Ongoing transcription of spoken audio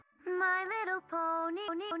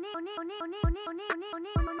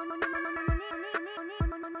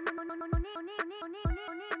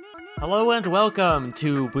Hello and welcome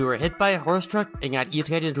to We Were Hit by a Horse Truck and Got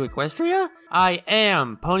Escalated into Equestria. I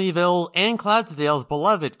am Ponyville and Cloudsdale's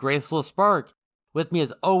beloved Graceful Spark. With me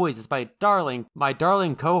as always is my darling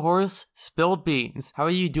co-horse, Spilled Beans. How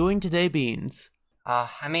are you doing today, Beans?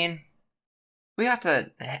 We got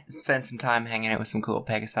to spend some time hanging out with some cool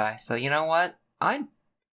Pegasi, so you know what?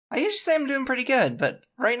 I usually say I'm doing pretty good, but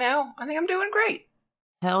right now, I think I'm doing great.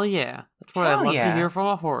 Hell yeah. That's what I'd love to hear from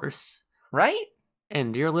a horse. Right?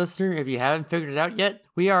 And dear listener, if you haven't figured it out yet,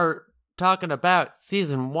 we are talking about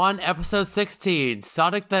Season 1, Episode 16,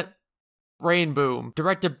 Sonic the Rainboom,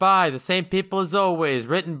 directed by the same people as always,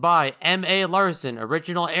 written by M.A. Larson,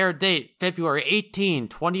 original air date, February 18,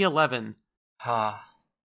 2011.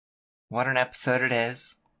 What an episode it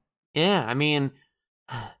is. Yeah, I mean,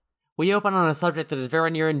 we open on a subject that is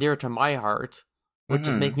very near and dear to my heart, which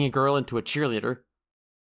is making a girl into a cheerleader.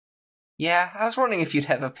 Yeah, I was wondering if you'd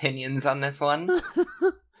have opinions on this one.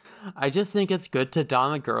 I just think it's good to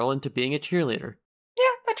dom a girl into being a cheerleader.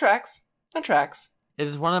 Yeah, that tracks. It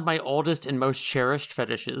is one of my oldest and most cherished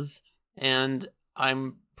fetishes, and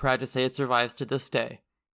I'm proud to say it survives to this day.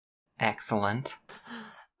 Excellent.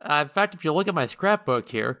 In fact, if you look at my scrapbook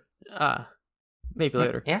here, maybe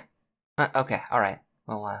later. Yeah? Okay, alright.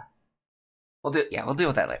 We'll deal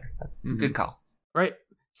with that later. That's a good call. Right,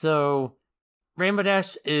 so Rainbow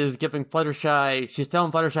Dash is giving Fluttershy, she's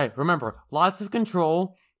telling Fluttershy, remember, lots of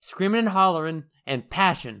control, screaming and hollering, and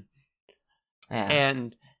passion. Yeah.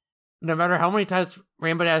 And no matter how many times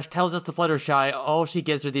Rainbow Dash tells us to Fluttershy, all she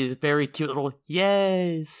gets are these very cute little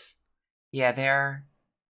yays. Yeah, they're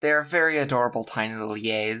very adorable tiny little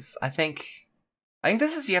yays. I think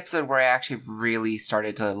this is the episode where I actually really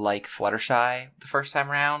started to like Fluttershy the first time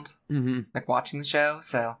around. Like watching the show,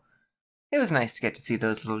 so it was nice to get to see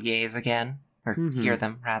those little yays again. Or hear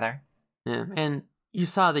them, rather. Yeah, and you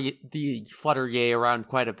saw the Flutter Yay around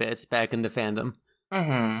quite a bit back in the fandom.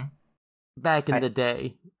 Back in the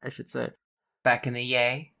day, I should say. Back in the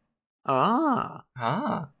yay? Ah.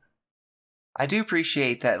 I do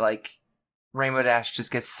appreciate that, like, Rainbow Dash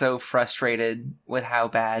just gets so frustrated with how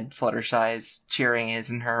bad Fluttershy's cheering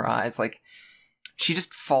is in her eyes. Like, she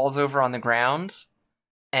just falls over on the ground,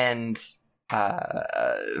 and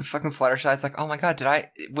fucking Fluttershy's like, oh my god,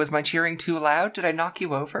 was my cheering too loud? Did I knock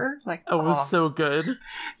you over? Like, it was so good.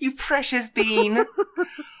 You precious bean.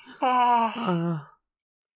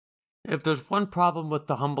 If there's one problem with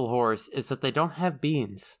the humble horse, it's that they don't have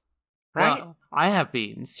beans. Right? Well, I have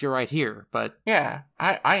beans. You're right here, but... Yeah,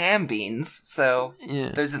 I am beans, so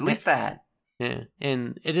there's at least that. Yeah,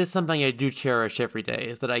 and it is something I do cherish every day,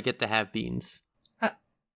 is that I get to have beans.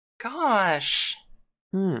 Gosh.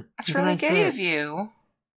 That's really gay of you.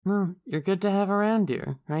 Well, you're good to have around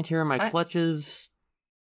here. Right here in my clutches.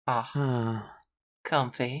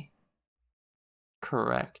 Comfy.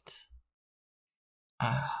 Correct.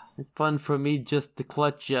 It's fun for me just to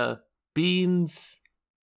clutch beans.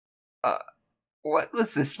 What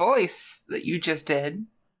was this voice that you just did?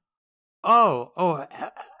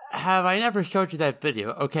 Have I never showed you that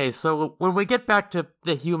video? Okay, so when we get back to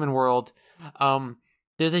the human world,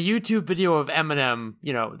 there's a YouTube video of Eminem,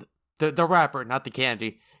 you know, the rapper, not the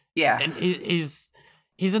candy. Yeah. And he's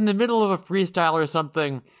in the middle of a freestyle or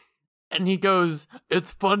something, and he goes,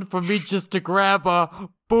 it's fun for me just to grab a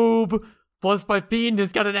boob, plus my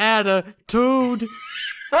penis got an attitude.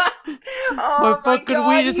 My fucking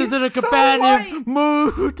weenus is in a combative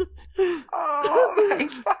mood. Oh my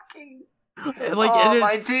fucking...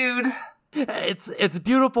 my dude. It's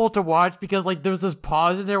beautiful to watch because, like, there's this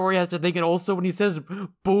pause in there where he has to think, and also when he says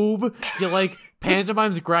boob, he, like,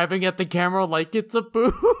 pantomimes grabbing at the camera like it's a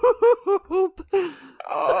boob.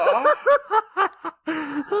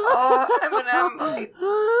 Eminem.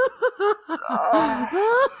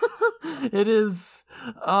 It is,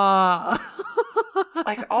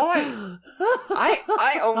 like,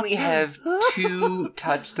 I only have two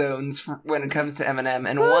touchstones when it comes to Eminem,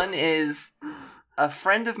 and one is... A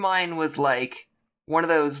friend of mine was, like, one of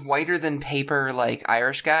those whiter-than-paper, like,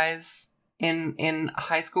 Irish guys in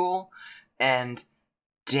high school, and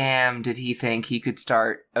damn did he think he could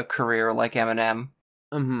start a career like Eminem.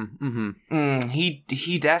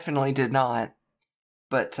 He definitely did not.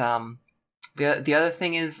 But, the other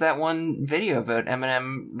thing is that one video about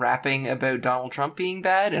Eminem rapping about Donald Trump being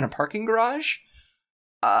bad in a parking garage.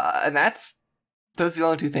 And those are the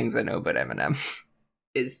only two things I know about Eminem.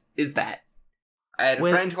 is that. I had a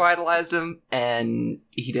friend who idolized him, and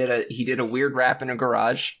he did a weird rap in a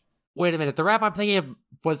garage. Wait a minute, the rap I'm thinking of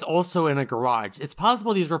was also in a garage. It's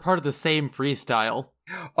possible these were part of the same freestyle.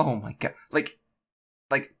 Oh my god! Like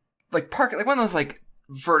park, like one of those like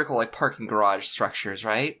vertical like parking garage structures,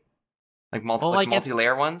 right? Like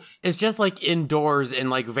multi-layer ones. It's just like indoors and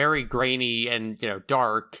like very grainy and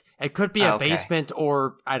dark. It could be a basement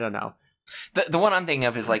or I don't know. The one I'm thinking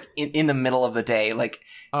of is like in the middle of the day. Like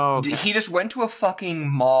he just went to a fucking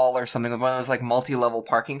mall or something with one of those like multi-level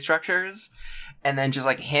parking structures, and then just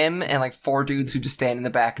like him and like 4 dudes who just stand in the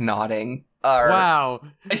back nodding. Wow.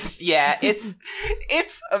 Yeah, it's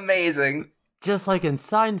amazing. Just like in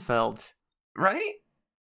Seinfeld, right?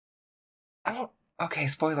 Okay,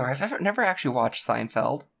 spoiler. I've never actually watched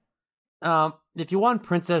Seinfeld. If you want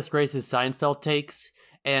Princess Grace's Seinfeld takes,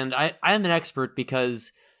 and I'm an expert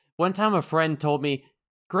because one time a friend told me,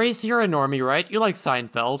 Grace, you're a normie, right? You like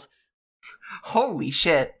Seinfeld. Holy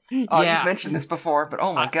shit. Oh, yeah. You've mentioned this before, but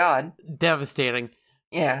oh my god. Devastating.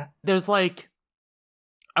 Yeah. There's like,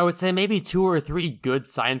 I would say maybe 2 or 3 good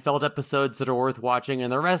Seinfeld episodes that are worth watching,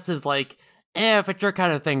 and the rest is like, if it's your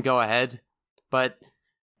kind of thing, go ahead. But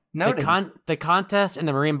the contest and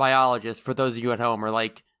the marine biologist, for those of you at home, are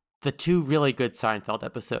like the 2 really good Seinfeld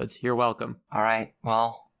episodes. You're welcome. All right.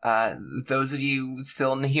 Well, those of you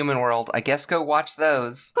still in the human world, I guess go watch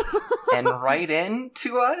those and write in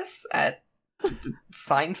to us at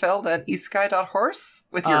Seinfeld@isekai.horse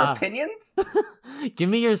with your opinions. Give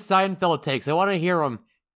me your Seinfeld takes. I want to hear them.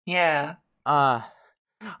 Yeah.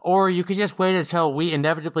 Or you could just wait until we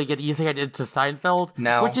inevitably get isekai into Seinfeld.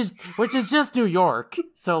 No. Which is just New York.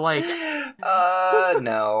 So like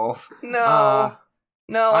no.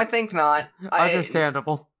 I think not.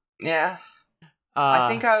 Understandable. Yeah. I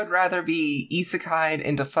think I would rather be isekai'd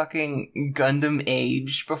into fucking Gundam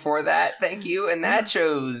Age before that, thank you, and that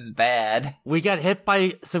show's bad. We got hit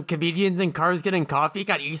by some comedians in cars getting coffee,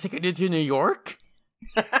 got isekai'd into New York?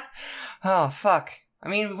 Oh, fuck. I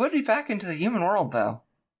mean, we would be back into the human world, though.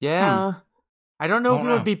 Yeah. I don't know if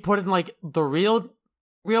we would be put in, like, the real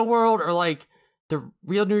world or, like, the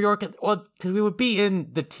real New York. Well, because we would be in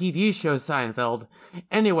the TV show Seinfeld.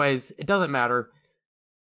 Anyways, it doesn't matter.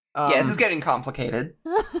 Yeah, this is getting complicated.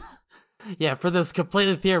 Yeah, for this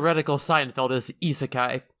completely theoretical Seinfeld is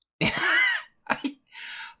isekai. I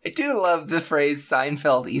do love the phrase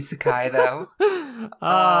Seinfeld isekai, though.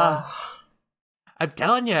 I'm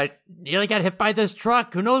telling you, I nearly got hit by this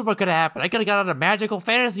truck. Who knows what could have happened? I could have got on a magical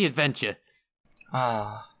fantasy adventure.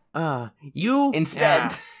 You...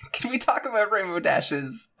 Instead, can we talk about Rainbow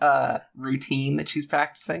Dash's routine that she's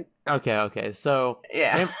practicing? Okay, so...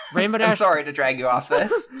 Yeah. Rainbow Dash... I'm sorry to drag you off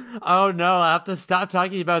this. Oh no, I have to stop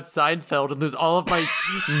talking about Seinfeld and lose all of my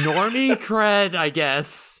normie cred, I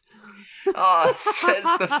guess. Oh, says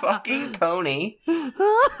the fucking pony.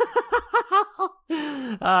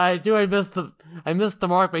 I missed the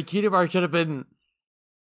mark. My cutie mark should have been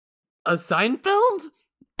a Seinfeld?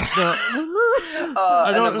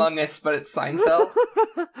 An Among Us, but it's Seinfeld.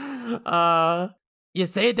 You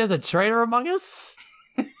say there's a traitor among us?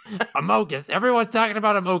 Amogus. Everyone's talking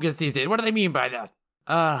about Amogus these days. What do they mean by that?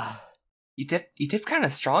 You dipped kind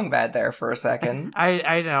of strong bad there for a second.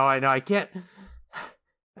 I know. I can't.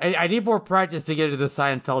 I need more practice to get into the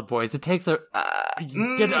Seinfeld voice. It takes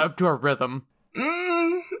get up to a rhythm.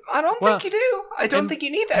 I don't think you do. I don't think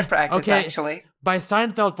you need that practice, actually. By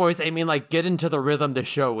Seinfeld voice, I mean, like, get into the rhythm the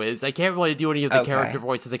show is. I can't really do any of the character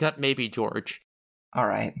voices, except maybe George. All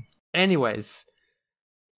right. Anyways.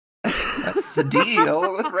 That's the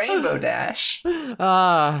deal with Rainbow Dash.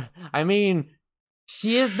 I mean,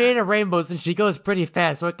 she is made of rainbows and she goes pretty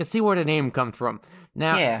fast, so I can see where the name comes from.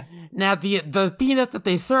 Now, the peanuts that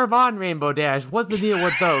they serve on Rainbow Dash, what's the deal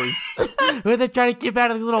with those? Who are they trying to keep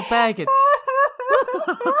out of the little packets?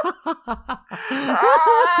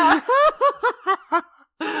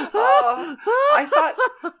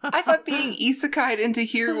 I thought being isekai'd into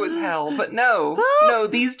here was hell, but no,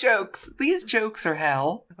 these jokes are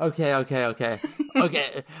hell. Okay.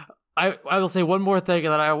 I will say one more thing,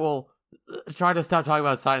 and then I will try to stop talking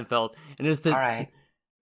about Seinfeld, and it's that all right.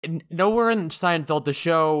 Nowhere in Seinfeld the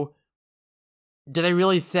show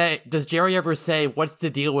does Jerry ever say what's the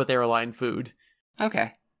deal with airline food?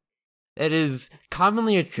 Okay. It is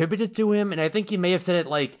commonly attributed to him, and I think he may have said it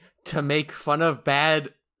like to make fun of bad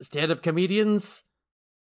stand-up comedians.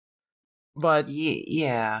 But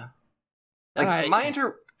yeah, like my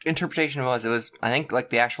interpretation was I think like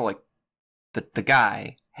the actual like the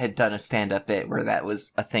guy had done a stand-up bit where that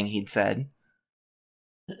was a thing he'd said.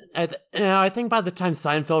 I think by the time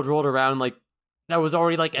Seinfeld rolled around, like that was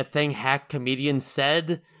already like a thing hack comedians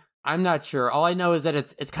said. I'm not sure. All I know is that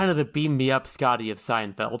it's kind of the beam me up Scotty of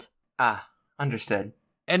Seinfeld. Understood.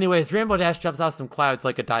 Anyways, Rainbow Dash jumps off some clouds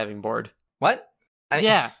like a diving board. What?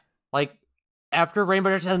 Yeah, like, after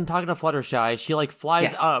Rainbow Dash ends talking to Fluttershy, she, like, flies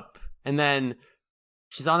Yes. up, and then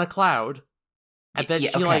she's on a cloud, and then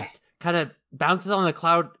she, like, kind of bounces on the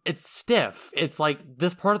cloud. It's stiff. It's like,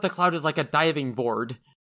 this part of the cloud is like a diving board.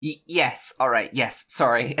 Yes, alright, yes,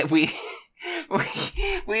 sorry. We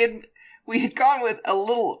had gone with a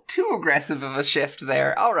little too aggressive of a shift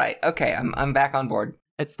there. Alright, okay, I'm back on board.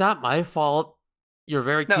 It's not my fault. You're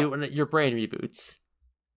very No. cute when your brain reboots.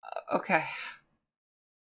 Okay.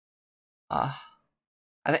 I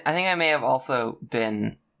think I may have also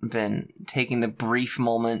been taking the brief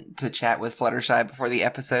moment to chat with Fluttershy before the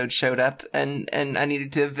episode showed up, and I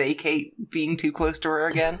needed to vacate being too close to her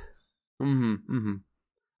again.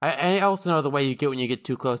 I also know the way you get when you get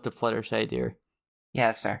too close to Fluttershy, dear. Yeah,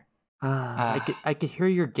 that's fair. I could hear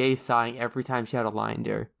your gay sighing every time she had a line,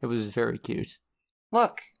 dear. It was very cute.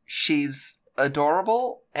 Look, she's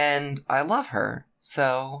adorable, and I love her,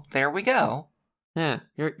 so there we go. Yeah,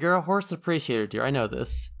 you're a horse appreciator, dear. I know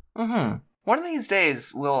this. One of these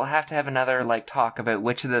days, we'll have to have another, like, talk about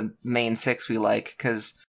which of the main 6 we like,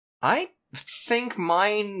 because I think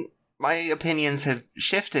my opinions have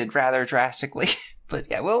shifted rather drastically. But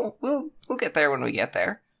yeah, we'll get there when we get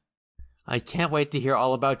there. I can't wait to hear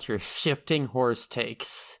all about your shifting horse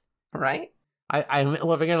takes. Right? I'm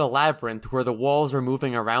living in a labyrinth where the walls are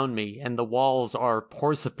moving around me, and the walls are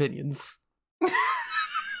horse opinions.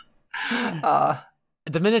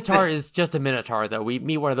 The Minotaur is just a Minotaur, though. We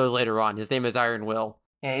meet one of those later on. His name is Iron Will.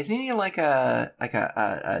 Yeah, isn't he like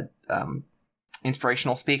a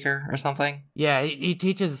inspirational speaker or something? Yeah, he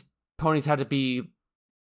teaches ponies how to be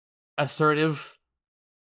assertive.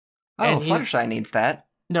 Oh, And Fluttershy needs that.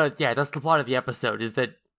 No, yeah, that's the plot of the episode, is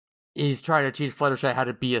that he's trying to teach Fluttershy how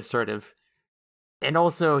to be assertive. And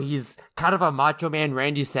also, he's kind of a Macho Man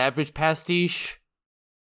Randy Savage pastiche.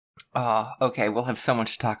 Okay, we'll have so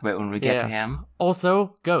much to talk about when we get to him.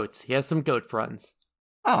 Also, goats. He has some goat friends.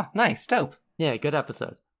 Oh, nice, dope. Yeah, good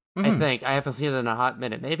episode. I think. I haven't seen it in a hot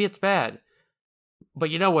minute. Maybe it's bad. But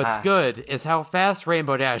you know what's good is how fast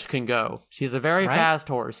Rainbow Dash can go. She's a very fast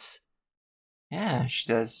horse. Yeah, she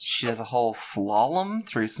does a whole slalom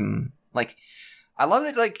through some, like, I love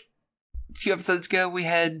that, like, a few episodes ago we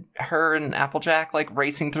had her and Applejack, like,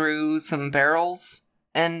 racing through some barrels,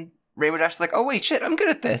 and Rainbow Dash is like, oh wait, shit, I'm good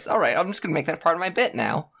at this. Alright, I'm just gonna make that part of my bit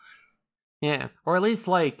now. Yeah, or at least,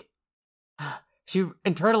 like, she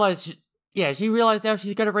internalized, she realized now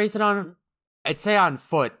she's gonna race it on, I'd say on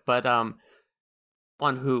foot, but, on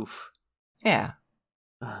hoof. Yeah.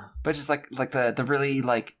 But just, like the really,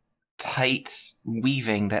 like, tight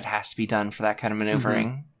weaving that has to be done for that kind of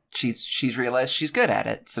maneuvering. She's realized she's good at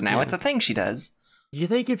it, so now it's a thing she does. Do you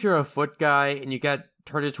think if you're a foot guy and you got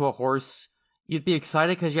turned into a horse, you'd be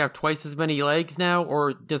excited because you have twice as many legs now,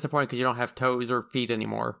 or disappointed because you don't have toes or feet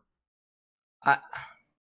anymore?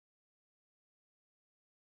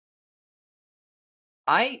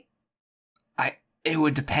 It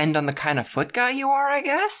would depend on the kind of foot guy you are, I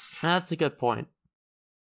guess. That's a good point.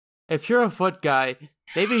 If you're a foot guy,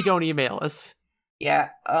 maybe don't email us. Yeah,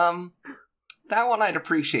 that one I'd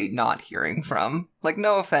appreciate not hearing from. Like,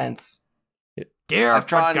 no offense. Dear I've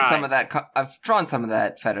drawn foot guy. some of that. I've drawn some of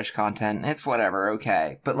that fetish content. It's whatever,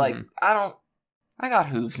 okay. But like, I got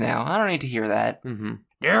hooves now. I don't need to hear that.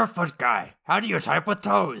 Dear foot guy, how do you type with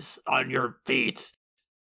toes on your feet?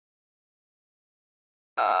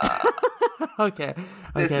 Okay.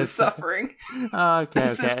 This is suffering.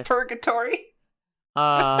 This is purgatory.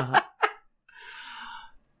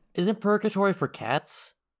 Isn't purgatory for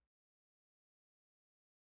cats?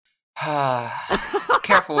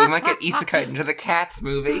 Careful, we might get isekai into the Cats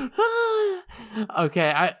movie.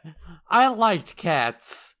 Okay, I liked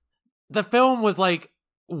Cats. The film was like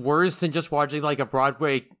worse than just watching like a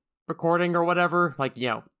Broadway recording or whatever, like, you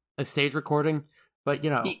know, a stage recording, but you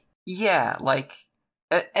know. Yeah, like,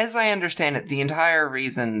 as I understand it, the entire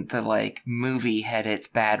reason the, like, movie had its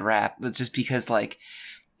bad rap was just because, like,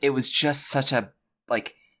 it was just such a,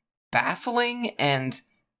 like, baffling and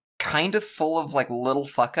kind of full of, like, little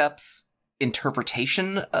fuck-ups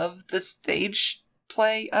interpretation of the stage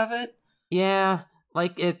play of it. Yeah,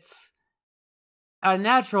 like, it's a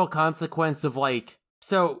natural consequence of, like,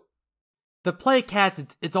 so the play Cats,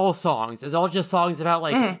 it's all songs. It's all just songs about,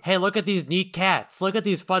 like, hey, look at these neat cats. Look at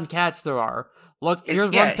these fun cats there are. Look, here's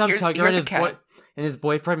Rum Tum Tugger and his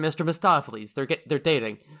boyfriend, Mr. Mistopheles. They're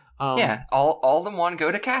dating. Yeah, all of them want to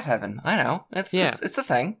go to cat heaven. I know. It's a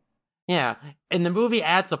thing. Yeah, and the movie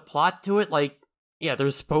adds a plot to it, like, yeah,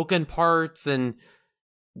 there's spoken parts, and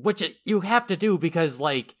which you have to do because,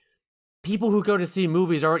 like, people who go to see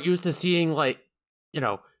movies aren't used to seeing, like, you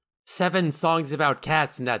know, 7 songs about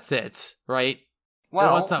cats and that's it, right?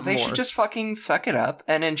 Well, something they more. should just fucking suck it up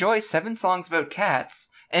and enjoy 7 songs about cats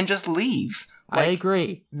and just leave. I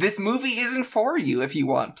agree. This movie isn't for you if you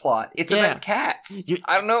want plot. It's Yeah. about cats.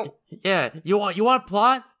 I don't know. Yeah, you want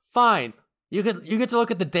plot? Fine. You get to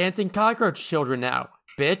look at the dancing cockroach children now,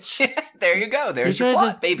 bitch. There you go. There's You your should've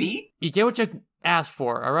plot, just- baby. You get what you asked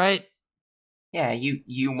for, all right? Yeah,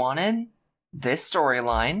 you wanted this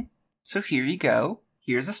storyline, so here you go.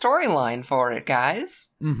 Here's a storyline for it,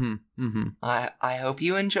 guys. I hope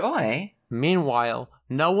you enjoy. Meanwhile,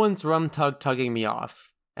 no one's tugging me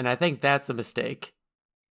off, and I think that's a mistake.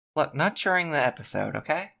 Look, not during the episode,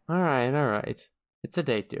 okay? All right. It's a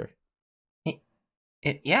date, dear.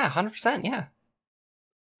 Yeah, 100%, yeah.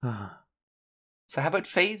 So how about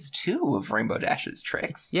phase 2 of Rainbow Dash's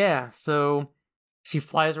tricks? Yeah, so she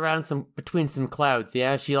flies around between some clouds.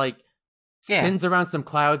 Yeah, she spins around some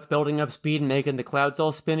clouds, building up speed and making the clouds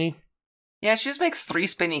all spinny. Yeah, she just makes 3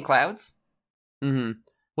 spinny clouds.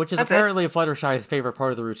 Which is That's apparently Fluttershy's favorite part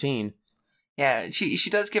of the routine. Yeah, she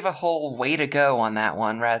does give a whole way to go on that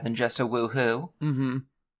one rather than just a woohoo.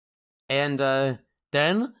 And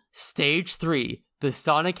then stage 3, the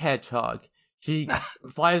Sonic Hedgehog. She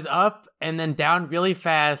flies up and then down really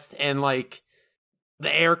fast, and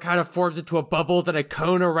the air kind of forms into a bubble, then a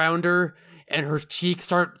cone around her, and her cheeks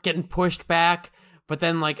start getting pushed back. But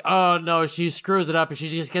then oh no, she screws it up, and she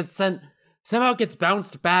just somehow gets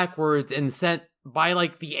bounced backwards and sent by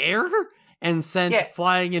the air and sent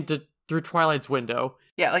flying through Twilight's window.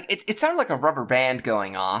 Yeah, it sounded like a rubber band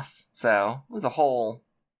going off. So it was a whole.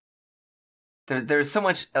 There's so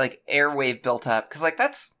much airwave built up because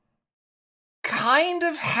that's kind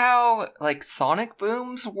of how sonic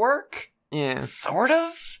booms work. Yeah, sort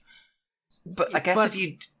of. But I guess if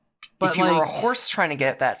you were a horse trying to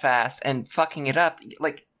get that fast and fucking it up,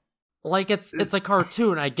 it's a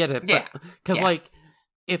cartoon. I get it. Yeah, because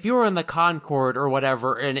if you were in the Concorde or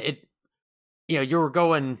whatever, and you were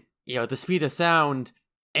going the speed of sound,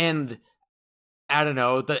 and I don't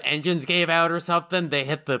know, the engines gave out or something, they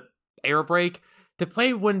hit the air brake, the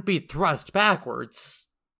plane wouldn't be thrust backwards.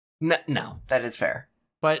 No, that is fair.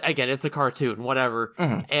 But again, it's a cartoon, whatever.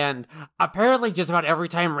 And apparently just about every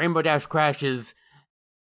time Rainbow Dash crashes,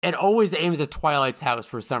 it always aims at Twilight's house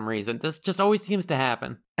for some reason. This just always seems to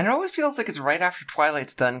happen. And it always feels like it's right after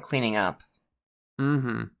Twilight's done cleaning up.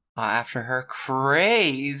 After her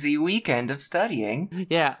crazy weekend of studying.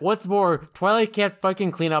 Yeah, what's more, Twilight can't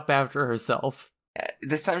fucking clean up after herself.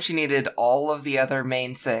 This time she needed all of the other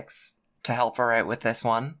main 6 to help her out with this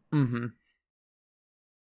one. It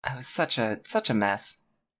was such a mess.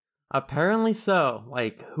 Apparently so.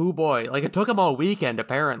 Who boy. It took them all weekend,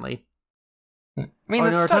 apparently. I mean,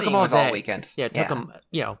 the studying was all weekend. Yeah, it took them,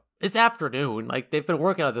 it's afternoon. They've been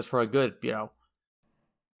working on this for a good,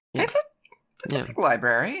 It's a big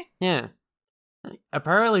library. Yeah.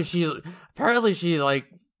 Apparently she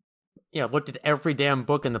looked at every damn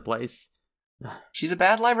book in the place. She's a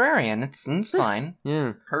bad librarian. It's fine.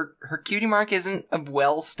 Yeah. Her cutie mark isn't a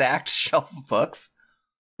well-stacked shelf of books.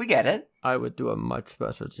 We get it. I would do a much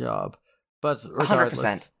better job. But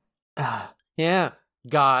regardless. 100%. Yeah.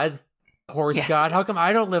 God. Horse God. How come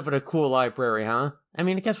I don't live in a cool library, huh? I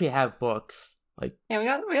mean, I guess we have books. Yeah, we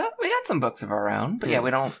got some books of our own, but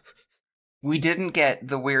we didn't get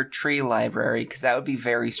the weird tree library because that would be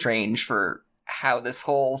very strange for how this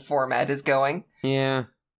whole format is going. Yeah.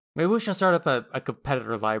 Maybe we should start up a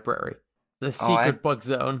competitor library. The secret book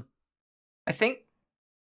zone. I think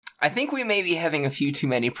we may be having a few too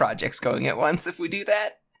many projects going at once if we do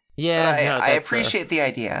that. Yeah, but I appreciate the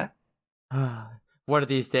idea. One of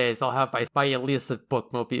these days, I'll have my illicit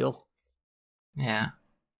bookmobile. Yeah.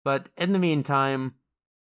 But in the meantime,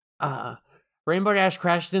 Rainbow Dash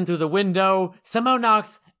crashes in through the window, somehow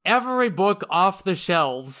knocks every book off the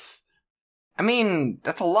shelves. I mean,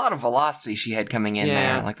 that's a lot of velocity she had coming in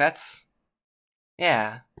there. That's...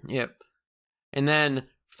 Yeah. Yep. And then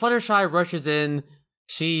Fluttershy rushes in.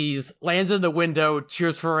 She lands in the window,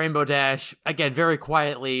 cheers for Rainbow Dash, again, very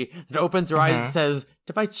quietly, then opens her eyes and says,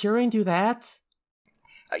 "Did my cheering do that?"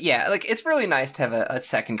 Yeah, it's really nice to have a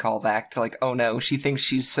second callback to, oh no, she thinks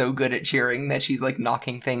she's so good at cheering that she's,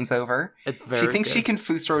 knocking things over. It's very She thinks good. she can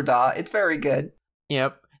Fusro Da. It's very good.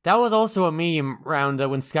 Yep. That was also a meme around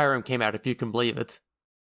when Skyrim came out, if you can believe it.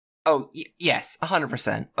 Oh, yes,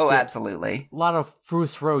 100%. Oh, Yeah. Absolutely. A lot of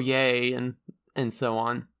Fusro Yay and so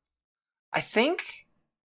on. I think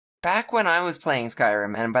back when I was playing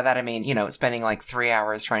Skyrim, and by that I mean, spending 3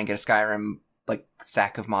 hours trying to get a Skyrim,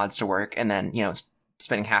 stack of mods to work, and then,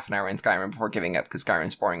 spending half an hour in Skyrim before giving up because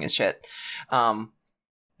Skyrim's boring as shit.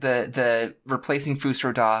 The replacing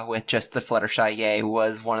Fusro Da with just the Fluttershy Yay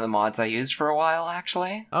was one of the mods I used for a while,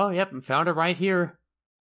 actually. Oh, yep, found it right here.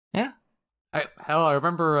 Yeah. I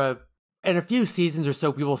remember in a few seasons or so,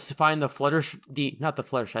 we will find the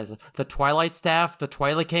Twilight Staff, the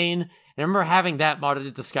Twilicane. I remember having that modded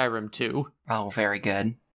into Skyrim too. Oh, very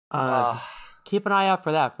good. Keep an eye out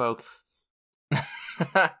for that, folks.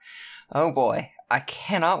 Oh boy, I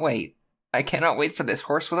cannot wait. I cannot wait for this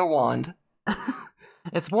horse with a wand.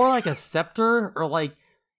 It's more like a scepter, or like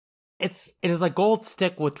it is a gold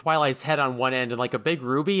stick with Twilight's head on one end and like a big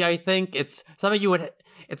ruby. I think it's something you would.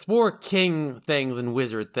 It's more king thing than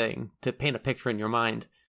wizard thing to paint a picture in your mind.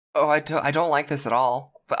 Oh, I don't like this at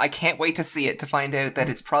all. But I can't wait to see it to find out that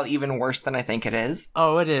it's probably even worse than I think it is.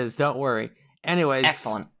 Oh, it is. Don't worry. Anyways,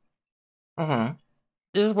 excellent. Mm-hmm.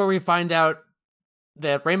 This is where we find out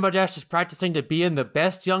that Rainbow Dash is practicing to be in the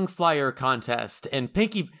Best Young Flyer contest, and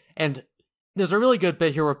there's a really good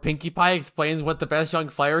bit here where Pinkie Pie explains what the Best Young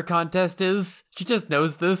Flyer contest is. She just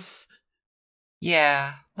knows this.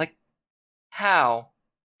 Yeah, like, how?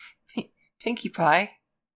 Pinkie Pie?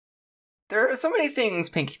 There are so many things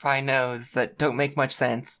Pinkie Pie knows that don't make much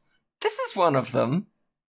sense. This is one of them.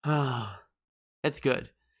 It's good.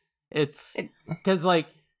 Because, like,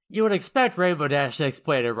 you would expect Rainbow Dash to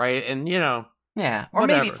explain it, right? And, you know. Yeah, or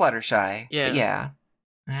whatever. maybe Fluttershy. Yeah. But yeah.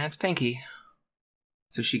 It's Pinkie.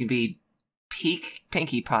 So she can be peak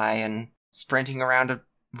Pinkie Pie and sprinting around a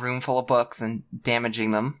room full of books and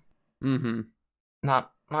damaging them. Mm-hmm.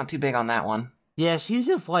 Not too big on that one. Yeah, she's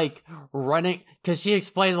just, like, running, because she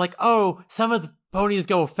explains, like, oh, some of the ponies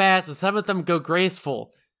go fast and some of them go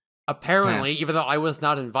graceful. Apparently, even though I was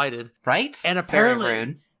not invited. Right? And apparently, very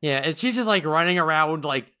rude. Yeah, and she's just, like, running around,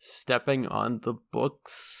 like, stepping on the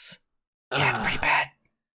books. Yeah, it's pretty bad.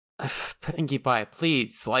 Pinkie Pie,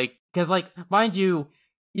 please, like, because, like, mind you,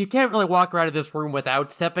 you can't really walk around this room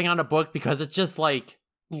without stepping on a book because it's just, like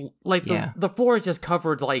the floor is just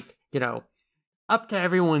covered, like, you know, up to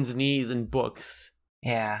everyone's knees in books.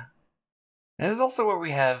 Yeah. This is also where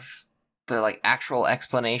we have the, like, actual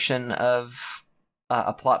explanation of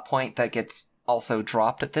a plot point that gets also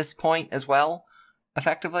dropped at this point as well,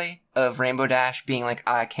 effectively, of Rainbow Dash being like,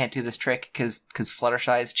 I can't do this trick because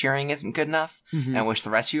Fluttershy's cheering isn't good enough, and I wish the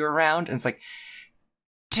rest of you were around. And it's like,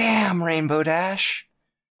 damn, Rainbow Dash.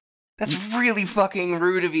 That's really fucking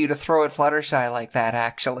rude of you to throw at Fluttershy like that,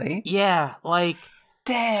 actually. Yeah, like...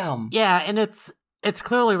 Damn. Yeah, and it's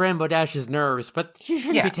clearly Rainbow Dash's nerves, but she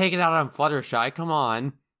shouldn't be taking it out on Fluttershy, come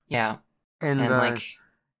on. Yeah. And like...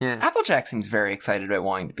 Yeah. Applejack seems very excited about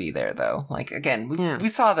wanting to be there, though. Like, again, we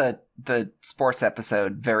saw the sports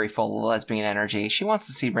episode very full of lesbian energy. She wants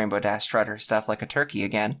to see Rainbow Dash strut her stuff like a turkey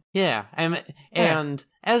again. Yeah, and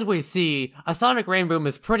as we see, a Sonic Rainboom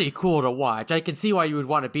is pretty cool to watch. I can see why you would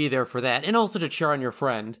want to be there for that, and also to cheer on your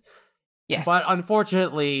friend. Yes. But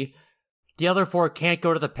unfortunately, the other four can't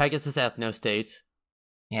go to the Pegasus Ethno State.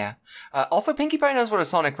 Yeah. Also, Pinkie Pie knows what a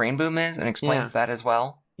Sonic Rainboom is and explains that as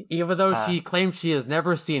well. Even though she claims she has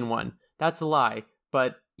never seen one. That's a lie,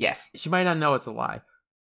 but yes, she might not know it's a lie.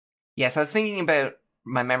 Yes, I was thinking about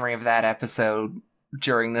my memory of that episode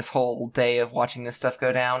during this whole day of watching this stuff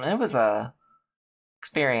go down, and it was a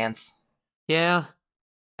experience. Yeah.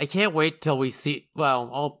 I can't wait till we see... Well,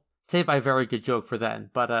 I'll save my very good joke for then,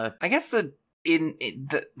 but I guess that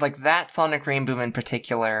Sonic Rainboom in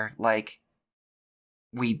particular, like,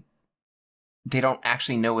 they don't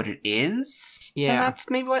actually know what it is. Yeah. And that's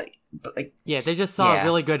maybe what... But, like, yeah, they just saw a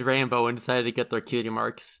really good rainbow and decided to get their cutie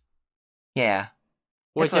marks. Yeah.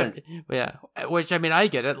 Which, I mean, I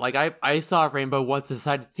get it. Like, I saw a rainbow once and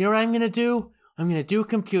decided, you know what I'm going to do? I'm going to do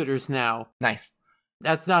computers now. Nice.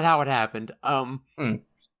 That's not how it happened. But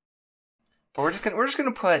we're just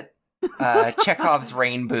gonna put Chekhov's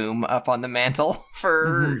Rainboom up on the mantle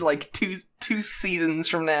for, like, two seasons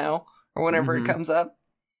from now, or whenever it comes up.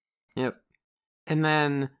 Yep. And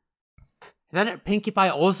then Pinkie Pie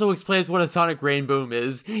also explains what a Sonic Rainboom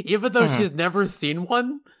is, even though she's never seen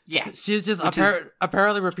one. Yes. She's just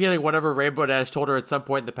apparently repeating whatever Rainbow Dash told her at some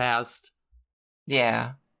point in the past.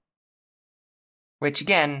 Yeah. Which,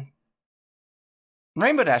 again,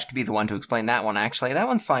 Rainbow Dash could be the one to explain that one, actually. That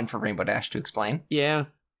one's fine for Rainbow Dash to explain. Yeah.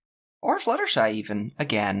 Or Fluttershy, even,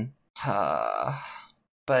 again.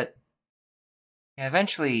 But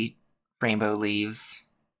eventually Rainbow leaves.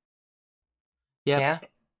 Yep. Yeah?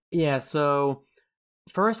 Yeah, so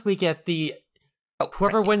first we get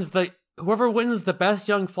whoever wins the Best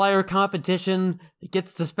Young Flyer competition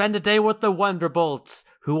gets to spend a day with the Wonderbolts,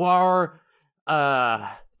 who are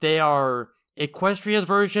they are Equestria's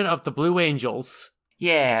version of the Blue Angels.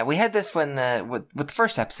 Yeah, we had this when with the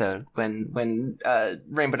first episode when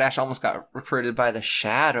Rainbow Dash almost got recruited by the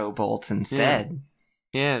Shadow Bolts instead.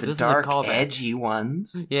 Yeah, the this dark, is a callback. edgy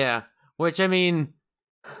ones. Yeah, which, I mean,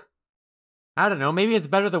 I don't know, maybe it's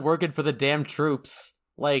better than working for the damn troops.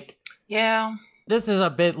 Like, Yeah. this is a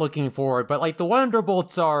bit looking forward, but like the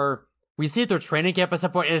Wonderbolts are, we see their training camp at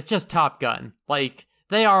some point, and it's just Top Gun. Like,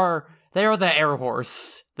 they are the Air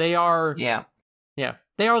Horse. They are, Yeah.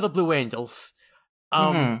 they are the Blue Angels.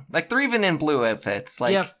 Like, they're even in blue outfits.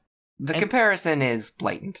 Like, Yep. the comparison is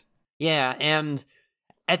blatant. Yeah, and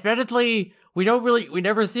admittedly, we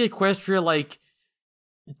never see Equestria, like,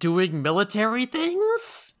 doing military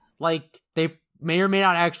things. Like, they may or may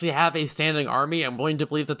not actually have a standing army. I'm willing to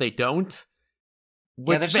believe that they don't.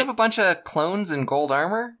 Yeah, they just have a bunch of clones in gold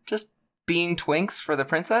armor, just being twinks for the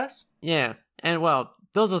princess. Yeah, and well,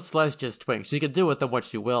 those are Celestia's twinks. You can do with them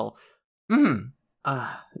what you will.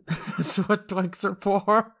 That's what twinks are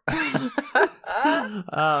for.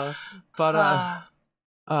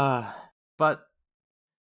 But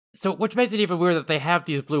so, which makes it even weird that they have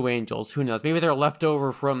these Blue Angels. Who knows? Maybe they're left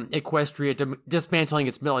over from Equestria dismantling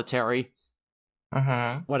its military.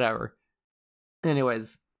 Whatever.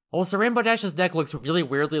 Anyways. Also, Rainbow Dash's neck looks really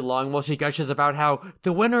weirdly long while she gushes about how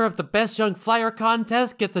the winner of the Best Young Flyer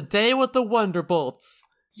contest gets a day with the Wonderbolts.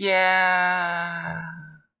 Yeah.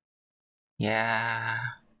 Yeah,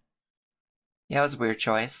 it was a weird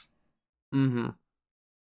choice. Yep.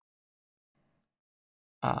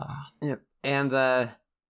 And,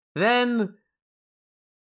 then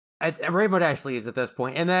Rainbow Dash leaves at this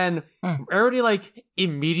point, and then Rarity, like,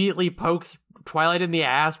 immediately pokes Twilight in the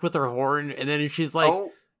ass with her horn, and then she's like...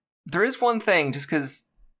 Oh, there is one thing, just because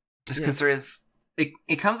there is...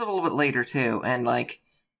 It comes up a little bit later, too, and, like,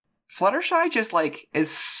 Fluttershy just, like, as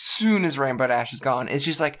soon as Rainbow Dash is gone, is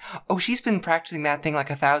just like, oh, she's been practicing that thing like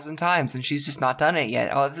 1,000 times, and she's just not done it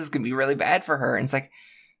yet. Oh, this is gonna be really bad for her. And it's like,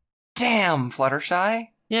 damn, Fluttershy.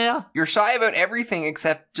 Yeah. You're shy about everything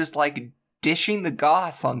except just, like, dishing the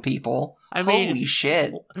goss on people. I mean, holy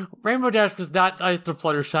shit. Rainbow Dash was not nice to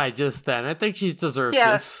Fluttershy just then. I think she's deserved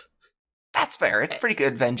this. That's fair. It's pretty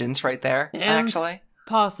good vengeance right there, and actually.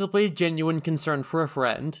 Possibly genuine concern for a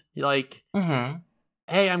friend. Like,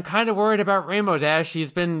 hey, I'm kind of worried about Rainbow Dash.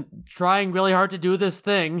 She's been trying really hard to do this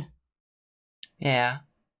thing. Yeah,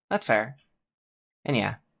 that's fair. And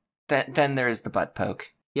yeah, then there's the butt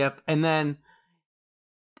poke. Yep, and then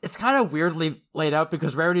it's kind of weirdly laid out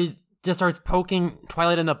because Rarity just starts poking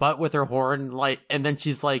Twilight in the butt with her horn, like, and then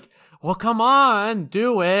she's like, well, come on,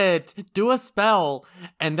 do it. Do a spell.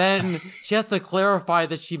 And then she has to clarify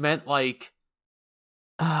that she meant, like,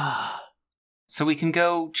 so we can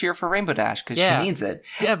go cheer for Rainbow Dash, because she needs it.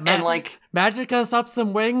 Yeah, and, like... Magic us up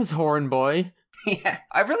some wings, horn boy. Yeah,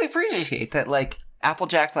 I really appreciate that, like,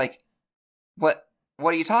 Applejack's like, what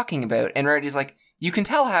are you talking about? And Rarity's like, you can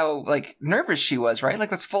tell how, like, nervous she was, right? Like,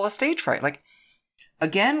 that's full of stage fright. Like,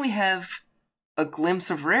 again, we have a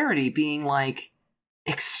glimpse of Rarity being, like,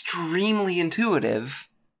 extremely intuitive.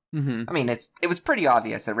 I mean, it was pretty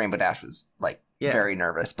obvious that Rainbow Dash was, like, very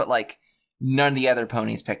nervous, but, like, none of the other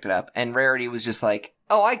ponies picked it up, and Rarity was just like,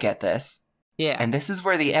 oh, I get this. Yeah. And this is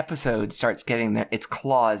where the episode starts getting its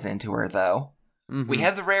claws into her, though. We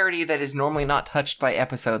have the Rarity that is normally not touched by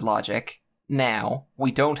episode logic. Now,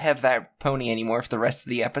 we don't have that pony anymore for the rest of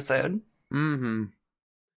the episode. And,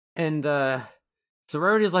 so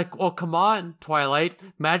Rarity's like, well, come on, Twilight.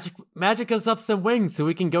 Magic us up some wings so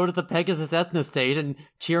we can go to the Pegasus Ethnostate and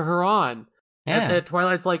cheer her on. Yeah. And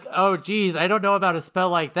Twilight's like, oh, geez, I don't know about a spell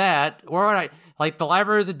like that. Where would I? Like, the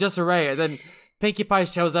library's in disarray. And then Pinkie Pie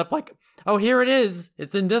shows up like, oh, here it is.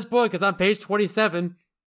 It's in this book. It's on page 27.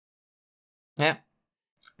 Yeah.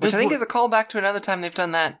 Which I think is a callback to another time they've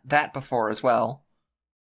done that before as well.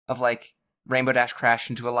 Of, like, Rainbow Dash crashed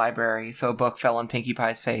into a library, so a book fell on Pinkie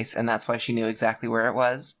Pie's face, and that's why she knew exactly where it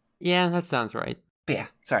was. Yeah, that sounds right. But yeah,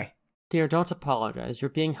 sorry. Dear, don't apologize. You're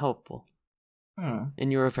being helpful.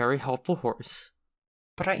 And you're a very helpful horse.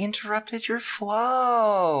 But I interrupted your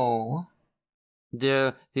flow.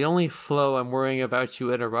 Dear, the only flow I'm worrying about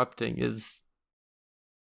you interrupting is...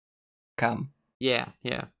 Come. Yeah.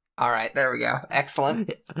 Alright, there we go.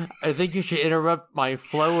 Excellent. I think you should interrupt my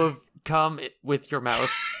flow of cum with your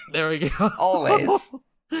mouth. There we go. Always.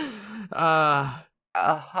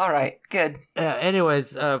 Alright, good.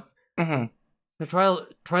 Anyways, the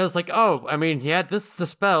trial's like, oh, I mean, yeah, this is a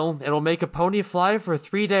spell. It'll make a pony fly for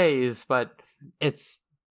 3 days, but it's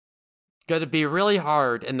gonna be really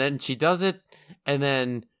hard. And then she does it, and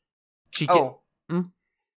then she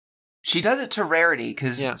she does it to Rarity,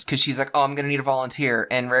 because she's like, oh, I'm gonna need a volunteer.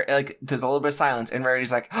 And like, there's a little bit of silence, and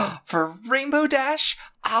Rarity's like, oh, for Rainbow Dash,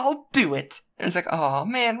 I'll do it. And it's like, oh,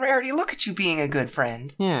 man, Rarity, look at you being a good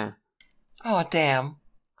friend. Yeah. Oh, damn.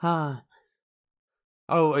 Oh,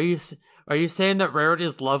 are you saying that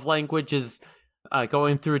Rarity's love language is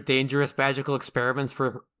going through dangerous magical experiments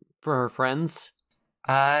for for her friends.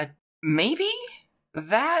 Maybe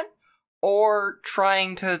that, or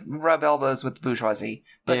trying to rub elbows with the bourgeoisie.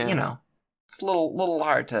 But, Yeah. you know, it's a little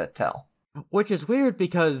hard to tell. Which is weird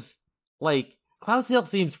because, like, Cloudsdale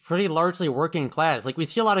seems pretty largely working class. Like, we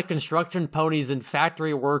see a lot of construction ponies and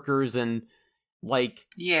factory workers and, like...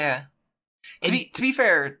 Yeah. And- To be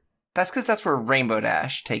fair, that's because that's where Rainbow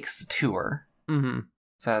Dash takes the tour. Mm-hmm.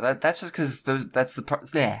 So that's just because that's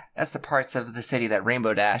the parts of the city that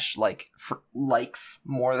Rainbow Dash likes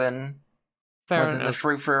more than Fair the enough.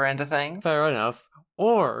 frou-frou end of things. Fair enough.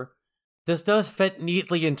 Or, this does fit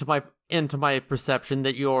neatly into my perception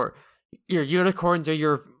that your unicorns are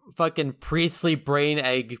your fucking priestly brain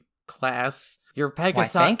egg class. Your Why,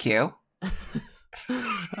 Pegasus... thank you.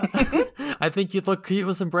 I think you'd look cute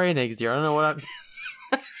with some brain eggs, dear. I don't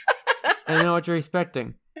know what you're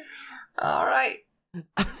expecting. All right.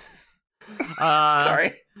 Uh,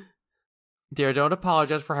 Sorry. Dear, don't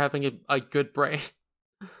apologize for having a good brain.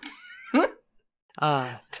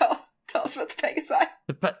 Tell us about the Pegasi.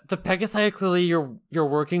 The Pegasi are clearly your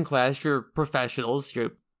working class, your professionals,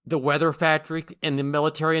 the weather factory and the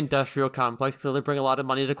military industrial complex clearly bring a lot of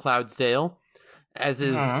money to Cloudsdale, as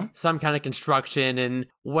is some kind of construction and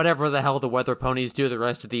whatever the hell the weather ponies do the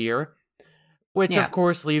rest of the year. Which, of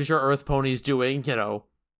course, leaves your earth ponies doing,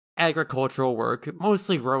 agricultural work,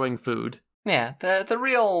 mostly growing food. Yeah, the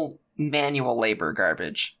real manual labor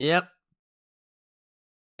garbage. Yep.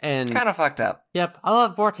 And It's kind of fucked up. Yep, I'll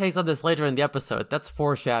have more takes on this later in the episode. That's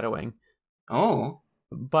foreshadowing. Oh.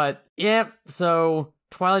 But, yep, so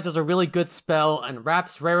Twilight does a really good spell and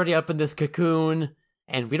wraps Rarity up in this cocoon,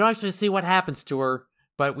 and we don't actually see what happens to her,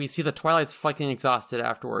 but we see that Twilight's fucking exhausted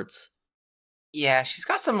afterwards. Yeah, she's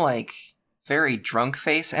got some, very drunk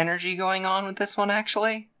face energy going on with this one,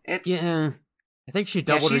 actually. Yeah, I think she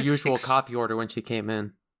doubled her she's usual coffee order when she came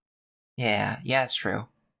in. Yeah, it's true.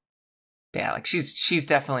 Yeah, she's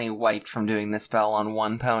definitely wiped from doing this spell on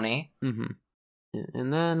one pony. Mm-hmm.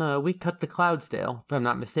 And then we cut to Cloudsdale, if I'm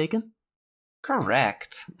not mistaken.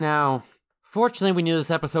 Correct. Now, fortunately, we knew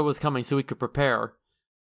this episode was coming so we could prepare.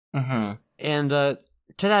 Mm-hmm. And to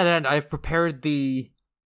that end, I've prepared the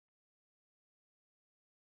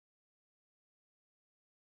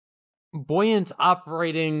Buoyant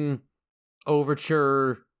Operating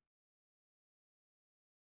Overture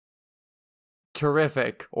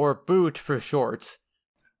Terrific, or BOOT for short.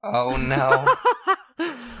 Oh no.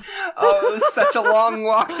 Oh, it was such a long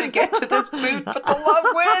walk to get to this boot, but the love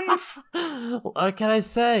wins! What can I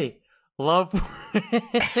say? Love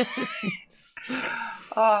wins.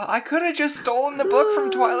 I could have just stolen the book from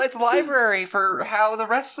Twilight's library for how the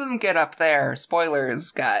rest of them get up there.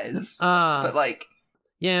 Spoilers, guys. But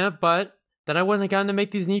Yeah, but then I wouldn't have gotten to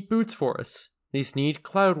make these neat boots for us. These neat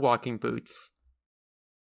cloud walking boots.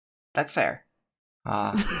 That's fair.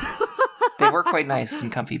 They were quite nice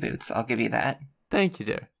and comfy boots, I'll give you that. Thank you,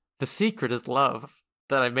 dear. The secret is love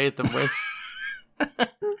that I made them with.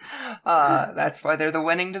 That's why they're the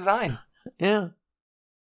winning design. Yeah.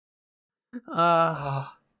 God,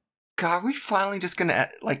 are we finally just gonna,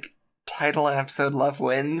 title an episode Love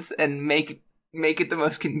Wins and make it the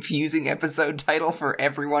most confusing episode title for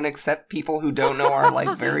everyone except people who don't know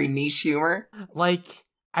our, very niche humor?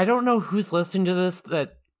 I don't know who's listening to this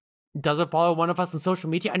that doesn't follow one of us on social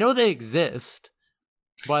media. I know they exist,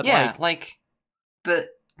 but yeah,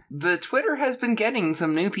 the Twitter has been getting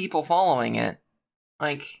some new people following it.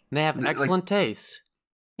 They have an excellent taste.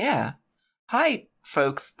 Yeah. Hi,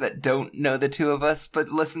 folks that don't know the two of us but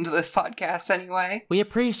listen to this podcast anyway. We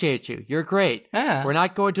appreciate you. You're great. Yeah. We're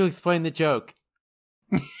not going to explain the joke.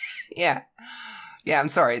 Yeah. Yeah, I'm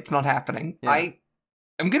sorry, it's not happening. Yeah.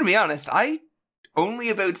 I'm gonna be honest, I only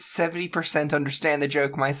about 70% understand the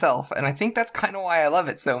joke myself, and I think that's kind of why I love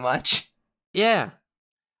it so much. Yeah.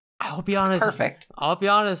 I'll be honest. Perfect. I'll be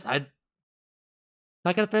honest. I'm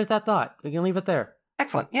not going to finish that thought. We can leave it there.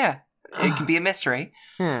 Excellent, yeah. It can be a mystery.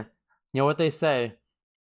 You know what they say?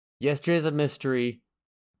 Yesterday's a mystery.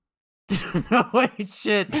 No, wait,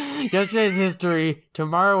 shit. Yesterday's history.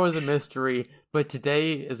 Tomorrow is a mystery. But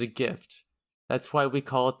today is a gift. That's why we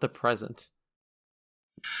call it the present.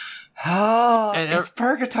 Oh, And it's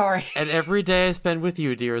purgatory. And every day I spend with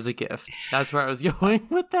you, dear, is a gift. That's where I was going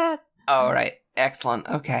with that. All right. Excellent.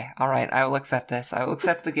 Okay. All right. I will accept this. I will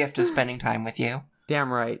accept the gift of spending time with you.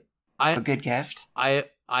 Damn right. It's a good gift. I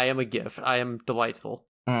am a gift. I am delightful.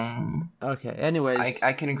 Okay, anyways.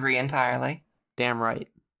 I can agree entirely. Damn right.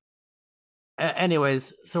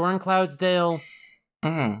 Anyways, so we're in Cloudsdale,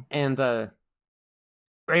 and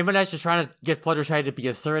Rainbow Dash is trying to get Fluttershy to be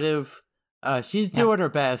assertive. She's doing her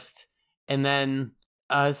best, and then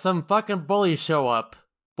some fucking bullies show up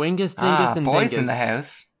Wingus, Dingus, and boys Dingus. in the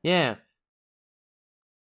house. Yeah.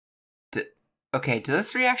 Okay, do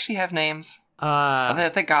those three actually have names?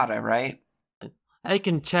 They gotta, right? I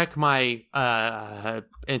can check my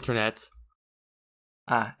internet.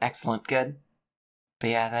 Excellent, good. But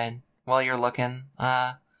yeah, then while you're looking,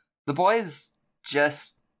 the boys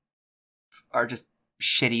are just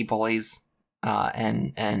shitty bullies,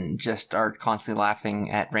 and just are constantly laughing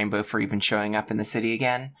at Rainbow for even showing up in the city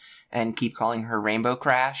again, and keep calling her Rainbow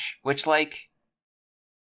Crash, which, like,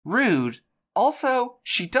 rude. Also,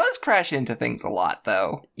 she does crash into things a lot,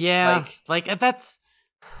 though. Yeah, like that's...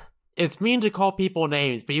 It's mean to call people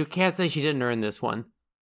names, but you can't say she didn't earn this one.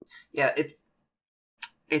 Yeah,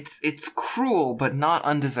 it's cruel, but not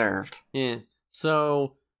undeserved. Yeah.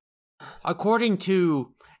 So, according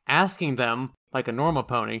to asking them, like a normal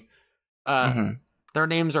pony, their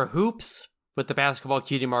names are Hoops, with the basketball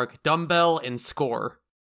cutie mark, Dumbbell, and Score.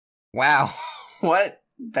 Wow. What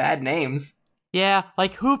bad names. Yeah,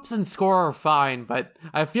 like Hoops and Score are fine, but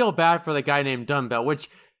I feel bad for the guy named Dumbbell, which,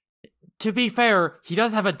 to be fair, he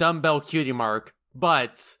does have a Dumbbell cutie mark,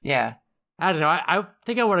 but... Yeah. I don't know, I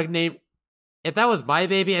think I would have named... If that was my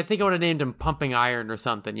baby, I think I would have named him Pumping Iron or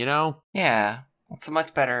something, you know? Yeah. It's a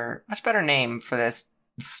much better name for this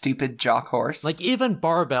stupid jock horse. Like, even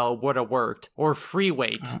Barbell would have worked, or Free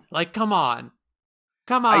Weight. Like, come on.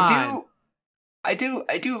 Come on. I do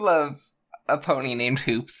love a pony named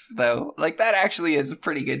Hoops, though. Like, that actually is a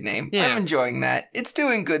pretty good name. Yeah. I'm enjoying that. It's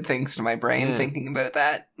doing good things to my brain thinking about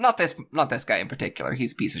that. Not this guy in particular.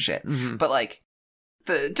 He's a piece of shit. Mm-hmm. But, like,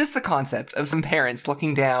 just the concept of some parents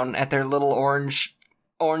looking down at their little orange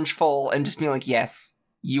foal and just being like, yes,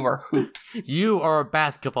 you are Hoops. You are a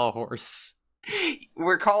basketball horse.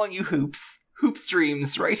 We're calling you Hoops. Hoops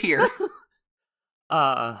Dreams right here.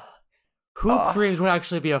 Hoop Dreams would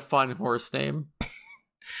actually be a fun horse name.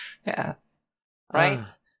 Yeah. Right?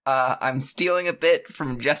 I'm stealing a bit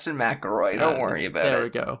from Justin McElroy. Don't worry about it. There we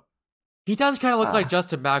go. He does kind of look like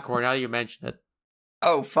Justin McElroy now that you mention it.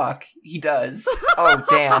 Oh, fuck. He does. Oh,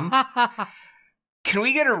 damn. Can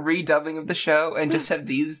we get a redubbing of the show and just have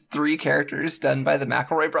these three characters done by the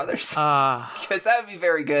McElroy brothers? Because that would be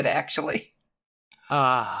very good, actually.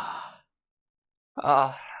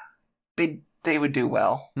 They would do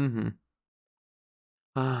well. Mm-hmm.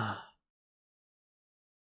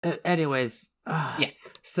 Anyways, yeah.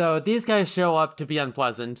 So these guys show up to be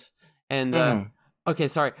unpleasant, and okay,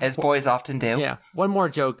 sorry. As boys often do. Yeah. One more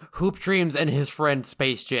joke: Hoop Dreams and his friend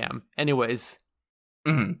Space Jam. Anyways.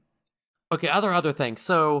 Okay. Other things.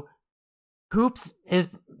 So, Hoops is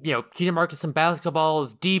cutie mark is some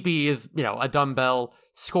basketballs. DB is a dumbbell.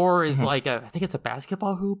 Score is like I think it's a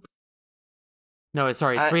basketball hoop. No,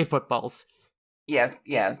 sorry, it's 3 footballs. Yeah.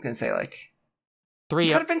 I was gonna say like 3.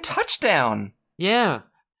 It could have been touchdown. Yeah.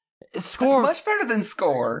 Score. That's much better than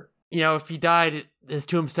Score. If he died, his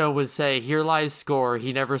tombstone would say, "Here lies Score.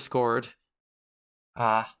 He never scored."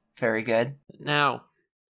 Very good. Now,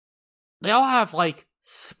 they all have, like,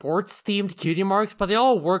 sports-themed cutie marks, but they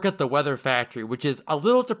all work at the weather factory, which is a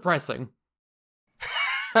little depressing.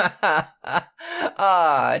 Take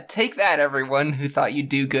that, everyone who thought you'd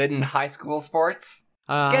do good in high school sports.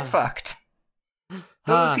 Get fucked.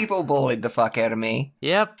 Those people bullied the fuck out of me.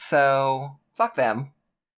 Yep. So, fuck them.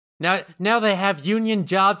 Now they have union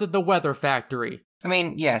jobs at the weather factory. I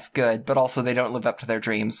mean, yes, good, but also they don't live up to their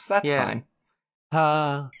dreams. That's fine.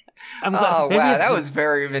 I'm glad. Oh, wow, that was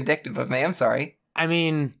very vindictive of me. I'm sorry. I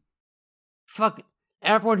mean, fuck.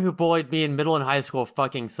 Everyone who bullied me in middle and high school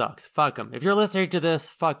fucking sucks. Fuck them. If you're listening to this,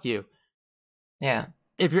 fuck you. Yeah.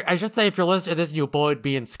 I should say if you're listening to this and you bullied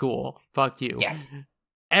me in school, fuck you. Yes.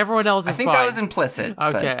 Everyone else is fine. I think that was implicit.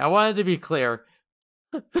 Okay, I wanted to be clear.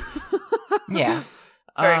 Yeah.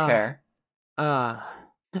 Very fair.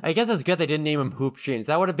 I guess it's good they didn't name him Hoop Dreams.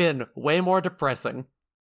 That would have been way more depressing.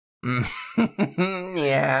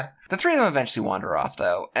 Yeah. The three of them eventually wander off,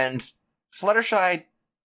 though, and Fluttershy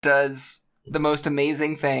does the most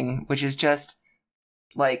amazing thing, which is just,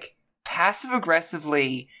 like,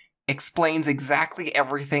 passive-aggressively explains exactly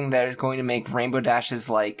everything that is going to make Rainbow Dash's,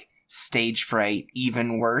 like, stage fright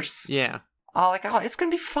even worse. Yeah. It's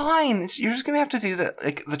gonna be fine. You're just gonna have to do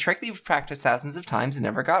the trick that you've practiced thousands of times and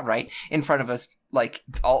never got right in front of us, like,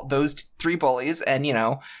 all those 3 bullies and,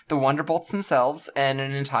 the Wonderbolts themselves and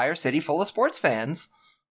an entire city full of sports fans.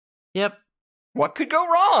 Yep. What could go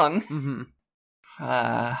wrong?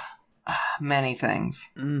 Mm-hmm. Many things.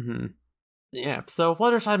 Mm-hmm. Yeah, so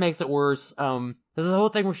Fluttershy makes it worse. There's a whole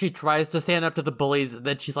thing where she tries to stand up to the bullies, and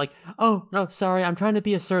then she's like, "Oh, no, sorry, I'm trying to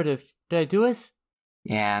be assertive. Did I do it?"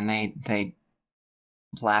 Yeah, and they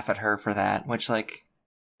laugh at her for that, which, like,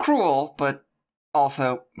 cruel, but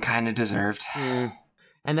also kind of deserved.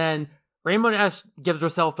 And then Rainbow Dash gives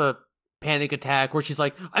herself a panic attack where she's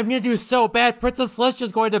like, I'm gonna do so bad, Princess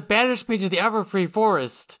Celestia's going to banish me to the Everfree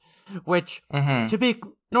Forest. Which, to be,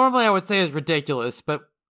 normally I would say is ridiculous, but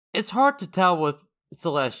it's hard to tell with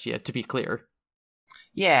Celestia, to be clear.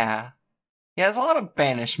 Yeah. Yeah, there's a lot of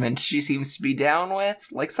banishment she seems to be down with.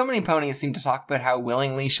 Like, so many ponies seem to talk about how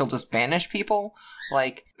willingly she'll just banish people.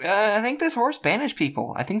 Like, I think this horse banished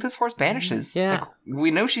people. I think this horse banishes. Yeah. Like,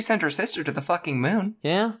 we know she sent her sister to the fucking moon.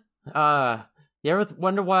 Yeah? You ever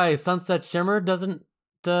wonder why Sunset Shimmer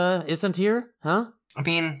isn't here? Huh? I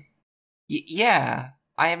mean, yeah.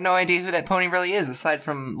 I have no idea who that pony really is, aside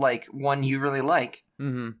from, like, one you really like.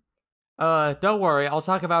 Mm-hmm. Don't worry, I'll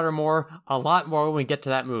talk about her a lot more when we get to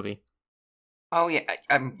that movie. Oh, yeah,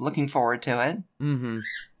 I'm looking forward to it. Mm-hmm.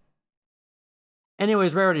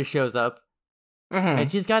 Anyways, Rarity shows up, and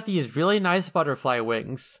she's got these really nice butterfly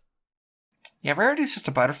wings. Yeah, Rarity's just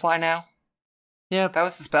a butterfly now. Yep. That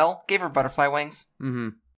was the spell. Gave her butterfly wings. Mm-hmm.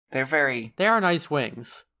 They are nice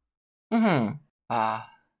wings. Mm-hmm. And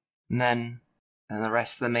then the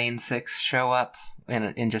rest of the main 6 show up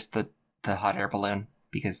in just the hot air balloon,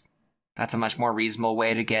 because that's a much more reasonable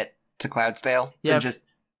way to get to Cloudsdale than just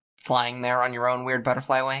flying there on your own weird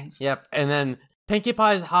butterfly wings. Yep, and then Pinkie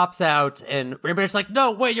Pie hops out, and Rainbow Dash's like,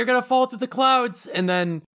 no, wait, you're gonna fall through the clouds! And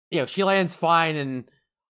then, she lands fine, and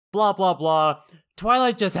blah, blah, blah.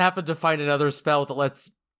 Twilight just happened to find another spell that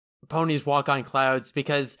lets ponies walk on clouds,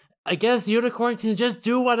 because I guess Unicorn can just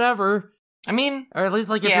do whatever. I mean... Or at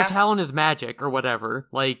least, if your talent is magic, or whatever.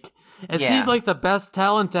 It seemed like the best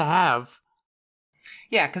talent to have.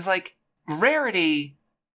 Yeah, because, Rarity...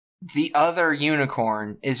 The other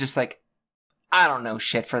unicorn is just I don't know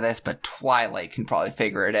shit for this, but Twilight can probably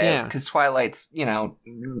figure it out. Because Twilight's,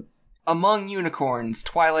 among unicorns,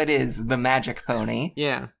 Twilight is the magic pony.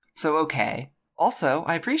 Yeah. So, okay. Also,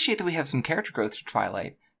 I appreciate that we have some character growth to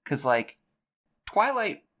Twilight. Because,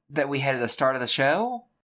 Twilight that we had at the start of the show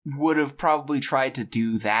would have probably tried to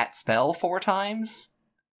do that spell 4 times.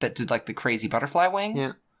 That did, the crazy butterfly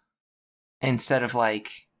wings. Yeah. Instead of,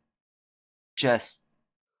 just...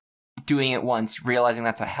 doing it once, realizing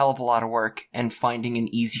that's a hell of a lot of work, and finding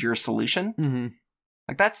an easier solution. Mm-hmm.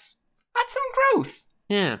 That's some growth.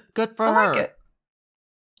 Yeah, good for her. I like it.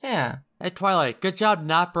 Yeah. Hey, Twilight, good job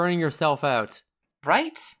not burning yourself out.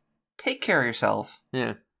 Right? Take care of yourself.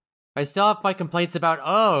 Yeah. I still have my complaints about,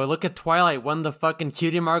 oh, look at Twilight won the fucking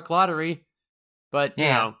Cutie Mark lottery. But,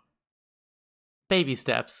 baby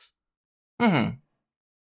steps. Mm-hmm.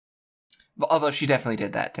 Although she definitely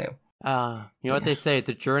did that, too. You know what they say,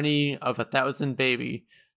 the journey of 1,000 baby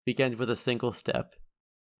begins with a single step.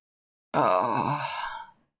 Oh,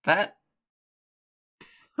 that...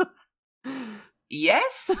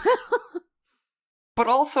 Yes? But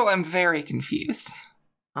also I'm very confused.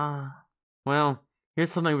 Well,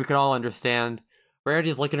 here's something we could all understand.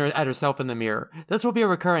 Rarity's looking at herself in the mirror. This will be a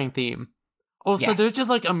recurring theme. Oh, so there's just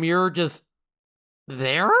a mirror just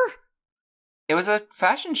there? It was a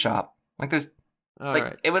fashion shop. There's...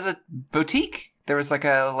 Right. It was a boutique. There was a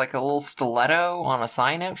little stiletto on a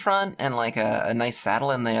sign out front, and a nice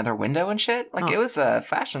saddle in the other window and shit. It was a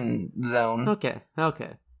fashion zone. Okay.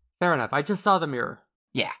 Fair enough. I just saw the mirror.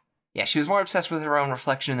 Yeah. Yeah, she was more obsessed with her own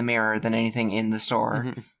reflection in the mirror than anything in the store.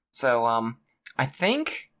 Mm-hmm. So, I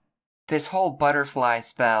think this whole butterfly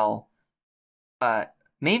spell,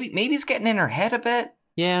 maybe it's getting in her head a bit.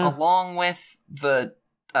 Yeah. Along with the,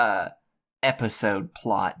 episode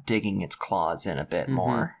plot digging its claws in a bit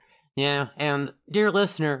more. Yeah, and dear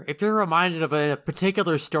listener, if you're reminded of a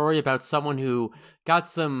particular story about someone who got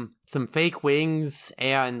some fake wings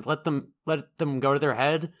and let them go to their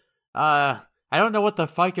head, I don't know what the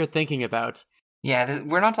fuck you're thinking about. Yeah,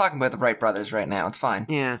 we're not talking about the Wright brothers right now. It's fine.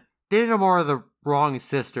 Yeah, these are more of the Wrong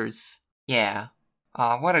Sisters. Yeah.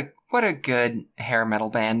 What a good hair metal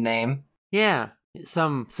band name. Yeah,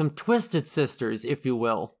 some Twisted Sisters, if you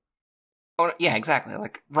will. Oh, yeah, exactly.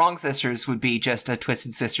 Wrong Sisters would be just a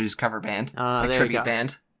Twisted Sisters cover band. Tribute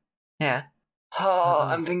band. Yeah. Oh,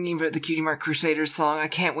 I'm thinking about the Cutie Mark Crusaders song. I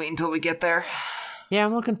can't wait until we get there. Yeah,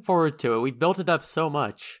 I'm looking forward to it. We built it up so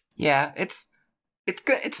much. Yeah, it's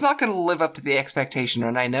not going to live up to the expectation,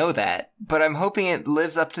 and I know that, but I'm hoping it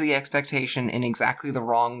lives up to the expectation in exactly the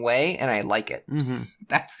wrong way, and I like it. Mm-hmm.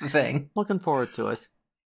 That's the thing. Looking forward to it.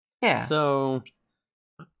 Yeah. So,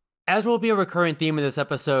 as will be a recurring theme in this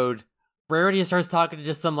episode, Rarity starts talking to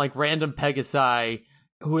just some random Pegasi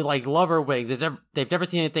who love her wings. They've never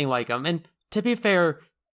seen anything like them. And to be fair,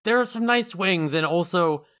 there are some nice wings, and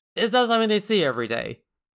also it's not something they see every day.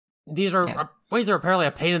 These are wings are apparently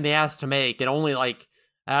a pain in the ass to make, and only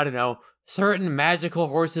I don't know, certain magical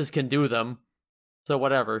horses can do them. So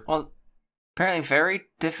whatever. Well, Apparently very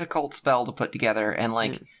difficult spell to put together, and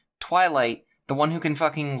like Mm. Twilight, the one who can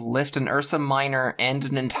fucking lift an Ursa Minor and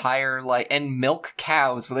an entire and milk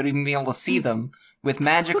cows without even being able to see them with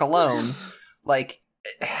magic alone, like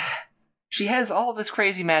she has all this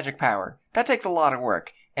crazy magic power. That takes a lot of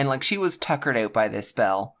work. And like she was tuckered out by this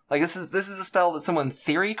spell. Like this is a spell that someone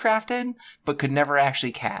theory crafted but could never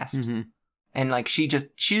actually cast. Mm-hmm. And like she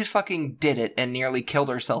just fucking did it and nearly killed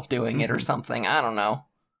herself doing it or something. I don't know.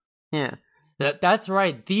 Yeah. That's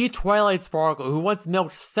right. The Twilight Sparkle, who once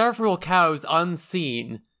milked several cows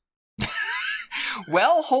unseen.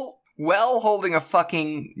 Well holding a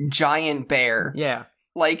fucking giant bear. Yeah.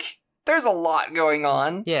 Like, there's a lot going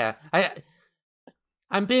on. Yeah.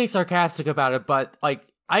 I'm being sarcastic about it, but, like,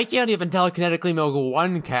 I can't even telekinetically milk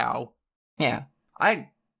one cow. Yeah. I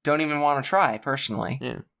don't even want to try, personally.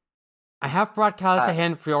 Yeah. I have brought cows to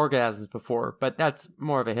hand for orgasms before, but that's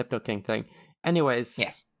more of a Hypno King thing. Anyways.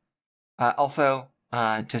 Yes. Also,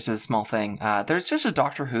 just as a small thing, there's just a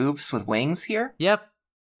Dr. Hooves with wings here. Yep.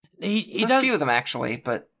 He There's does... a few of them, actually,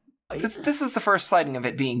 but this is the first sighting of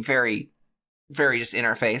it being very, very just in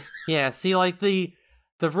our face. Yeah, see, like, the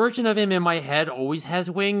version of him in my head always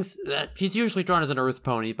has wings. He's usually drawn as an earth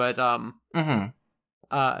pony, but,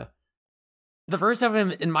 the version of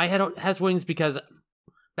him in my head has wings because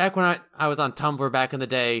back when I was on Tumblr back in the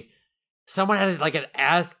day, someone had, like, an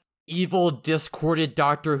Ask Evil Discorded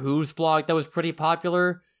Doctor Who's blog that was pretty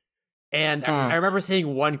popular. And I remember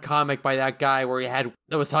seeing one comic by that guy where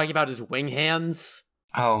that was talking about his wing hands.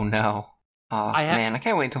 Oh, no. Man, I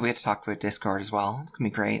can't wait until we get to talk about Discord as well. It's gonna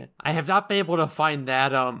be great. I have not been able to find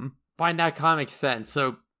that comic since,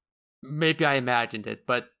 so maybe I imagined it,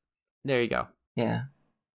 but there you go. Yeah.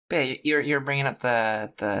 But yeah, you're bringing up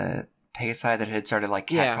the Pegasi that had started like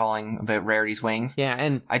catcalling about Rarity's wings. Yeah,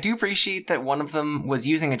 and I do appreciate that one of them was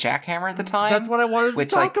using a jackhammer at the time. That's what I wanted to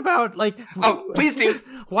talk about. Like, oh, please do.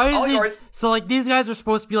 Why is all it yours? So? Like, these guys are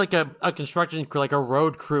supposed to be like a construction crew, like a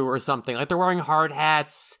road crew or something. Like, they're wearing hard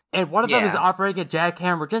hats, and one of them is operating a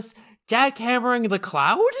jackhammer, just jackhammering the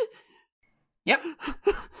cloud. Yep.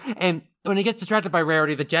 And when he gets distracted by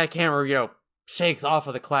Rarity, the jackhammer, shakes off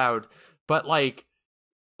of the cloud. But like,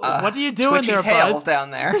 what are you doing there, tail bud? Down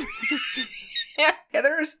there. yeah.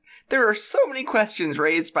 There are so many questions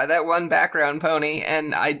raised by that one background pony,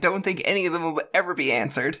 and I don't think any of them will ever be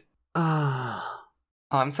answered.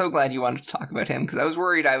 I'm so glad you wanted to talk about him, because I was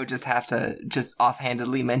worried I would just have to just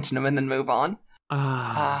offhandedly mention him and then move on.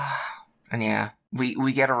 And yeah,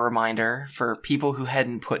 we get a reminder for people who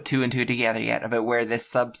hadn't put two and two together yet about where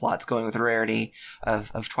this subplot's going with Rarity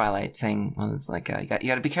of Twilight, saying, well, it's like, you got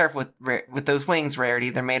to be careful with those wings, Rarity.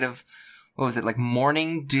 They're made of, what was it, like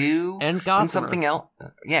Morning Dew? And Gossamer. And something else.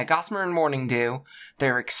 Yeah, Gossamer and Morning Dew.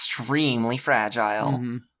 They're extremely fragile.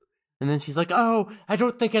 Mm-hmm. And then she's like, oh, I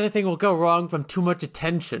don't think anything will go wrong from too much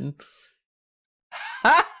attention.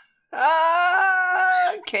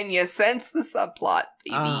 Can you sense the subplot,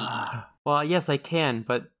 baby? Well, yes, I can,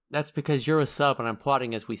 but that's because you're a sub and I'm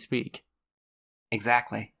plotting as we speak.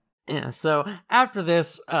 Exactly. Yeah, so after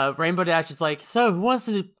this, Rainbow Dash is like, so who wants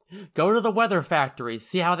to go to the weather factory,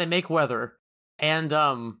 see how they make weather? And,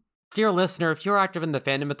 dear listener, if you're active in the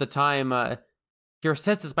fandom at the time, your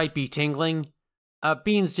senses might be tingling.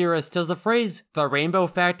 Beans, dearest, does the phrase, the Rainbow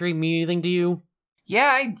Factory, mean anything to you? Yeah,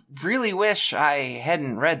 I really wish I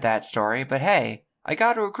hadn't read that story, but hey, I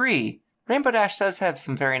gotta agree. Rainbow Dash does have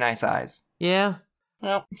some very nice eyes. Yeah?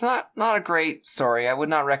 Well, it's not a great story. I would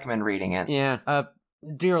not recommend reading it. Yeah,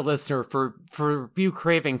 dear listener, for you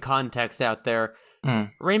craving context out there,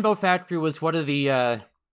 Rainbow Factory was one of the,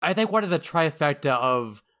 I think one of the trifecta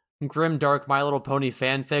of grimdark My Little Pony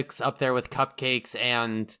fanfics, up there with Cupcakes,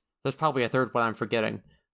 and there's probably a third one I'm forgetting.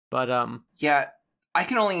 But, yeah, I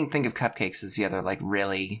can only think of Cupcakes as the other, like,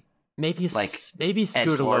 really... Maybe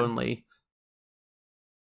Scootalonely.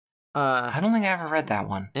 I don't think I ever read that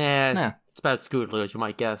one. No. It's about Scootaloo, as you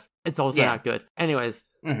might guess. It's also not good. Anyways,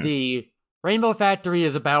 the Rainbow Factory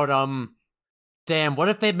is about, damn, what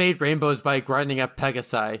if they made rainbows by grinding up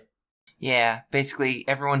Pegasi? Yeah, basically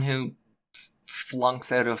everyone who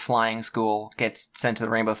flunks out of flying school gets sent to the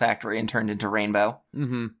Rainbow Factory and turned into Rainbow.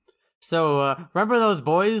 Mm-hmm. So, remember those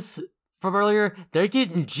boys from earlier? They're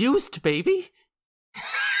getting juiced, baby!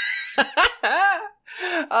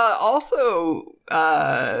 Also,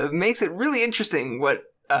 makes it really interesting what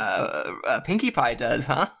Pinkie Pie does,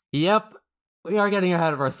 huh? Yep. We are getting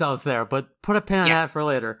ahead of ourselves there, but put a pin on that for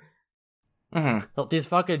later. Mm-hmm. These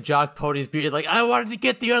fucking jock ponies be like, I wanted to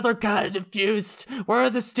get the other kind of juiced. Where are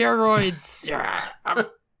the steroids?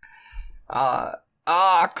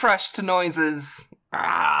 Crushed noises.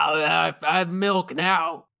 I'm milk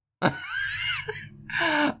now.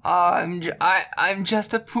 I'm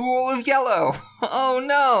just a pool of yellow. Oh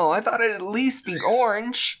no, I thought I'd at least be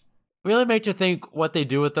orange. Really make you think what they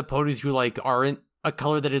do with the ponies who, like, aren't a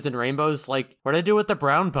color that isn't rainbows. Like, what do they do with the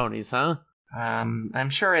brown ponies, huh? I'm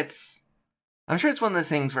sure it's one of those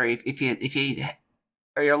things where if you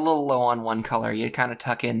or you're a little low on one color, you kind of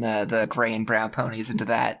tuck in the gray and brown ponies into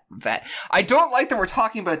that. I don't like that we're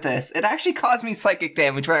talking about this. It actually caused me psychic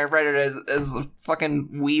damage when I read it as a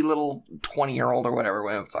fucking wee little 20-year-old or whatever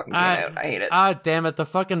when it fucking came out. I hate it. Damn it, the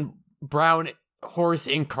fucking brown horse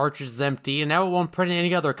ink cartridge is empty, and now it won't print in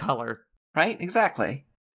any other color. Right? Exactly.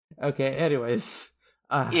 Okay, anyways.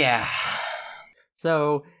 Yeah.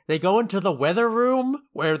 So, they go into the weather room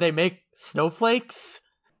where they make snowflakes.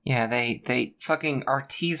 Yeah, they fucking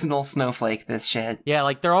artisanal snowflake this shit. Yeah,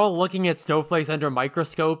 like, they're all looking at snowflakes under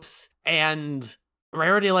microscopes, and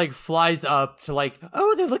Rarity, like, flies up to, like,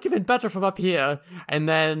 oh, they look even better from up here. And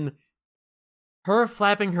then her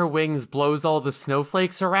flapping her wings blows all the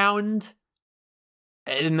snowflakes around,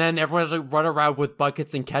 and then everyone has to run around with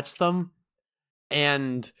buckets and catch them.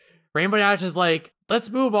 And Rainbow Dash is like, let's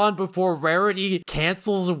move on before Rarity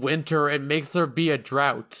cancels winter and makes there be a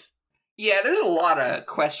drought. Yeah, there's a lot of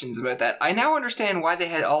questions about that. I now understand why they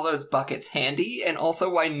had all those buckets handy, and also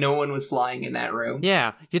why no one was flying in that room.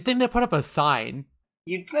 Yeah, you'd think they put up a sign.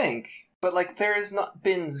 You'd think. But, like, there's not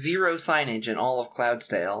been zero signage in all of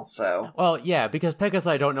Cloudsdale, so... Well, yeah, because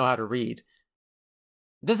Pegasi don't know how to read.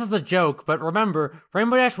 This is a joke, but remember,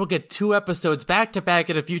 Rainbow Dash will get 2 episodes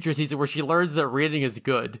back-to-back in a future season where she learns that reading is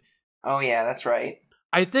good. Oh yeah, that's right.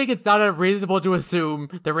 I think it's not unreasonable to assume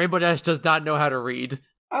that Rainbow Dash does not know how to read.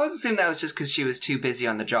 I always assumed that was just because she was too busy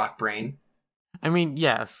on the jock brain. I mean,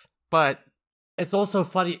 yes, but it's also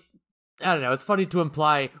funny... I don't know, it's funny to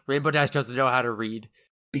imply Rainbow Dash doesn't know how to read.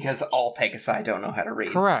 Because all Pegasi don't know how to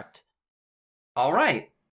read. Correct.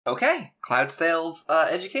 Alright. Okay. Cloudsdale's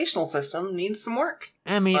educational system needs some work.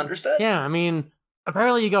 I mean... Understood? Yeah, I mean,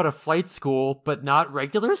 apparently you go to flight school, but not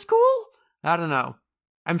regular school? I don't know.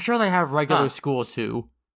 I'm sure they have regular school, too.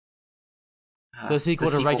 The sequel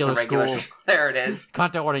to regular school. There it is.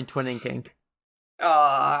 Content warning, twin inking.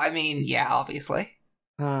 I mean, yeah, obviously.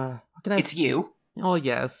 It's you. Oh,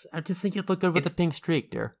 yes. I just think you'd look good with the pink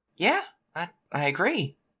streak, dear. Yeah, I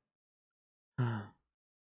agree.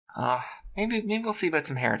 Maybe we'll see about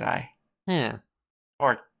some hair dye. Yeah.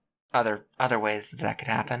 Or other ways that could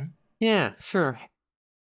happen. Yeah, sure.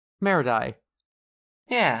 Hair dye.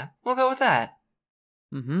 Yeah, we'll go with that.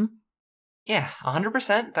 Mm-hmm. Yeah,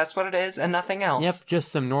 100%. That's what it is, and nothing else. Yep,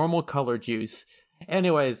 just some normal color juice.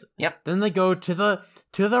 Anyways, yep. Then they go to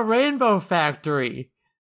the Rainbow Factory,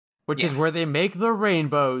 which is where they make the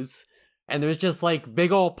rainbows. And there's just like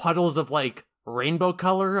big old puddles of like rainbow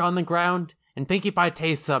color on the ground. And Pinkie Pie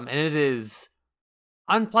tastes some, and it is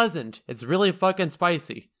unpleasant. It's really fucking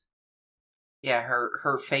spicy. Yeah,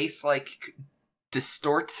 her face like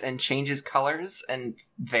distorts and changes colors and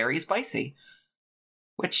very spicy,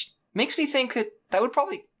 which makes me think that would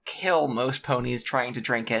probably kill most ponies trying to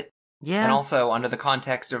drink it. Yeah. And also under the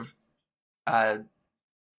context of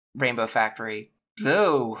Rainbow Factory.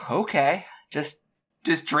 Oh, okay. Just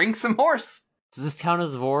drink some horse. Does this count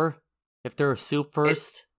as vor? If they're a soup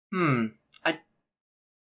first?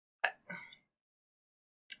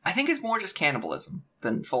 I think it's more just cannibalism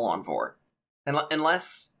than full-on vor.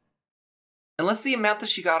 Unless the amount that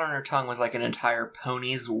she got on her tongue was like an entire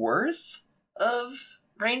pony's worth of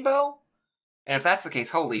rainbow. And if that's the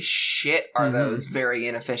case, holy shit, are those very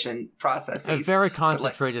inefficient processes. A very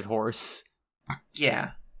concentrated horse.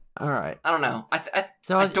 Yeah. Alright. I don't know.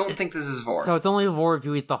 I don't think this is vor. So it's only vor if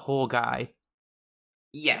you eat the whole guy.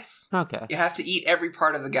 Yes. Okay. You have to eat every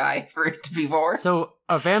part of the guy for it to be vor. So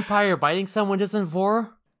a vampire biting someone isn't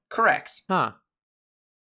vor? Correct. Huh.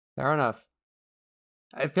 Fair enough.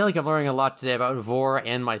 I feel like I'm learning a lot today about vor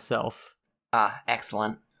and myself.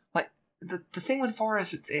 Excellent. Like, the thing with vor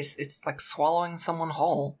is it's like swallowing someone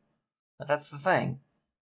whole. That's the thing.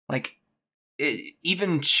 Like,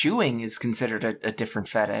 even chewing is considered a different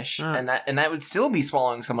fetish, and that would still be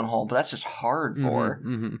swallowing someone whole, but that's just hard vor.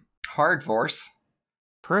 Mm-hmm. Hard vorse.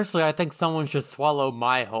 Personally, I think someone should swallow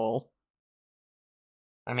my whole.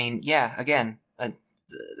 I mean, yeah, again,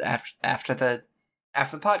 after the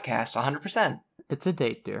podcast, 100%. It's a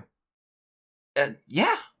date, dear.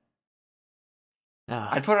 Yeah.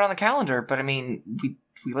 I'd put it on the calendar, but I mean,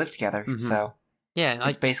 we live together, so yeah, like,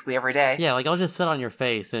 it's basically every day. Yeah, like I'll just sit on your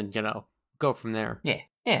face and go from there. Yeah,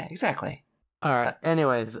 exactly. All right.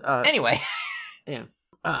 Anyways. Anyway. Yeah.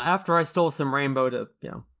 After I stole some rainbow to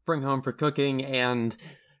bring home for cooking, and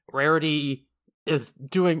Rarity is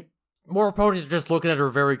doing more ponies, just looking at her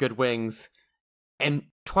very good wings, and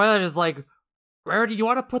Twilight is like, Rarity, you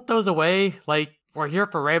want to put those away? Like, we're here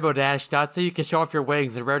for Rainbow Dash, not so you can show off your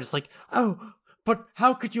wings. And Rarity's like, oh, but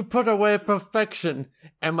how could you put away perfection?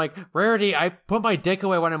 And I'm like, Rarity, I put my dick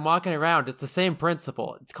away when I'm walking around. It's the same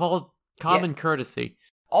principle. It's called common courtesy.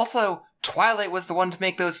 Also, Twilight was the one to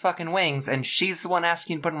make those fucking wings, and she's the one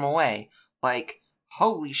asking you to put them away. Like,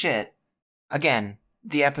 holy shit. Again,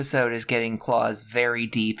 the episode is getting claws very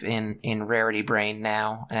deep in Rarity brain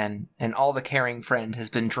now, and all the caring friend has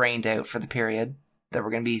been drained out for the period that we're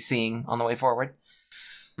going to be seeing on the way forward.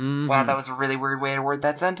 Mm-hmm. Wow, that was a really weird way to word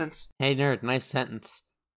that sentence. Hey, nerd, nice sentence.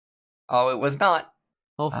 Oh, it was not.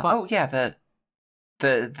 Oh, yeah,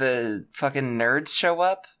 the fucking nerds show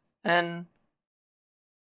up, and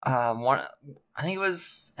I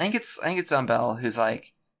think it's Dumbbell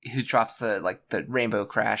who drops the Rainbow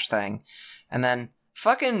Crash thing, and then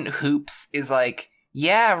fucking Hoops is like,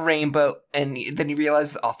 yeah, Rainbow, and then he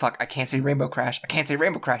realizes, oh fuck, I can't say Rainbow Crash.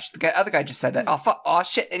 The other guy just said that. Oh fuck, oh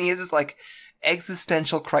shit, and he has this like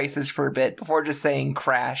existential crisis for a bit before just saying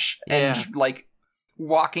Crash and just, like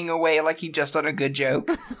walking away like he just done a good joke.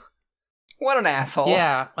 What an asshole.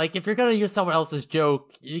 Yeah, like if you're gonna use someone else's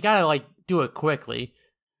joke, you gotta like do it quickly.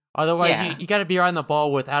 Otherwise, you gotta be on the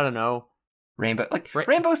ball with, I don't know, Rainbow,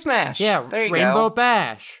 Rainbow Smash. Yeah, there you Rainbow go.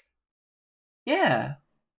 Bash. Yeah.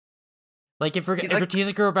 Like if you're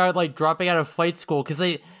teasing her about like dropping out of flight school, because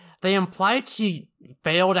they implied she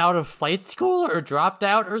failed out of flight school or dropped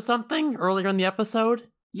out or something earlier in the episode.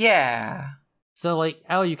 Yeah. So like,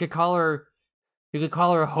 you could call her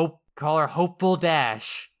Hopeful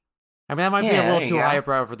Dash. I mean, that might be a little too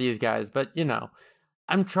highbrow for these guys, but you know,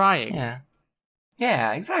 I'm trying. Yeah.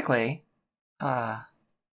 Yeah, exactly.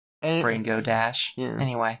 Brain Go Dash. Yeah.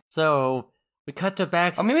 Anyway. So we cut to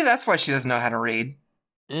back. Oh, maybe that's why she doesn't know how to read.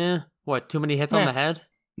 What, too many hits on the head?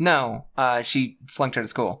 No, she flunked out of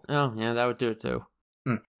school. Oh, yeah, that would do it too.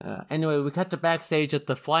 Anyway, we cut to backstage at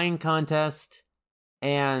the flying contest,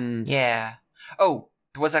 and... Yeah. Oh,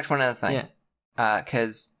 there was actually one other thing. Yeah.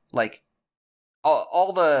 Because, like,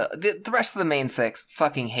 all the rest of the main six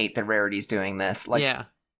fucking hate that Rarity's doing this. Like, yeah.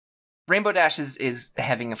 Rainbow Dash is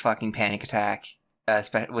having a fucking panic attack,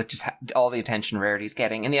 with just all the attention Rarity's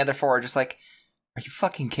getting, and the other four are just like, are you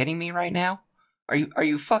fucking kidding me right now? Are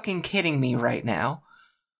you fucking kidding me right now?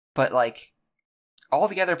 But, like, all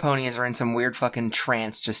the other ponies are in some weird fucking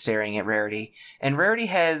trance just staring at Rarity. And Rarity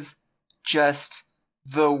has just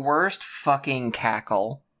the worst fucking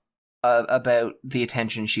cackle about the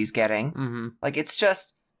attention she's getting. Mm-hmm. Like, it's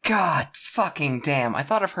just, God fucking damn. I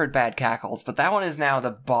thought I've heard bad cackles, but that one is now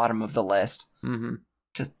the bottom of the list. Mm-hmm.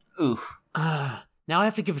 Just, oof. Now I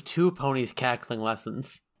have to give 2 ponies cackling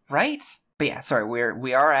lessons. Right? But yeah, sorry,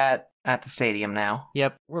 we are at the stadium now.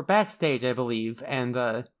 Yep, we're backstage, I believe,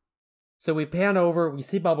 and so we pan over, we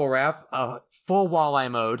see Bubble Wrap, full walleye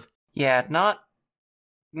mode. Yeah, not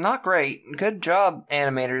great. Good job,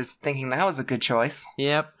 animators, thinking that was a good choice.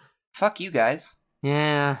 Yep. Fuck you guys.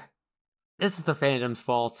 Yeah. This is the fandom's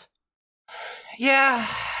fault. Yeah,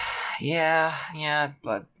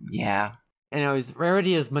 but yeah. Anyways,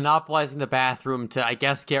 Rarity is monopolizing the bathroom to, I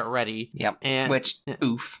guess, get ready. Yep. And which,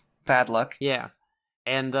 oof. Bad luck. Yeah.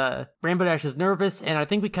 And Rainbow Dash is nervous, and I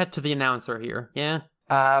think we cut to the announcer here. Yeah?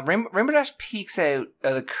 Rainbow Dash peeks out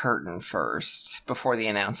of the curtain first, before the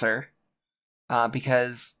announcer.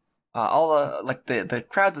 Because all the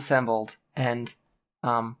crowd's assembled, and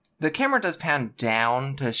the camera does pan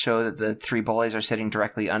down to show that the 3 bullies are sitting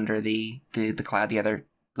directly under the cloud the other,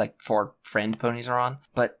 4 friend ponies are on.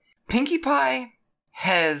 But Pinkie Pie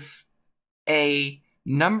has a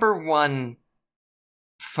number 1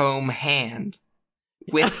 foam hand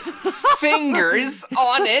with fingers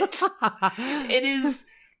on it. It is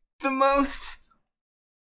the most...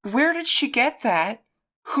 Where did she get that?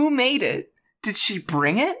 Who made it? Did she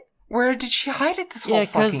bring it? Where did she hide it this whole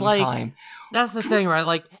fucking time? That's the thing, right?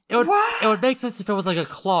 Like, it would make sense if it was like a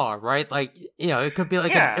claw, right? Like, you know, it could be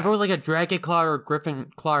like if it was like a dragon claw or a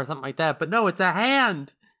griffin claw or something like that. But no, it's a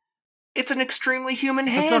hand. It's an extremely human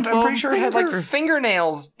hand. I'm pretty sure it had like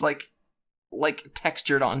fingernails, like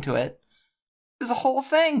textured onto it. It was a whole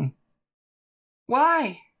thing.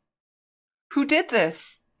 Why? Who did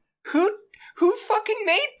this? Who fucking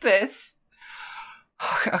made this?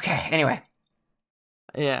 Okay. Anyway.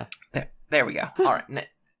 Yeah. There we go. All right.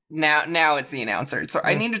 Now it's the announcer. So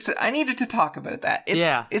I needed to talk about that.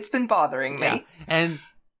 It's been bothering me. Yeah. And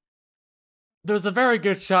there's a very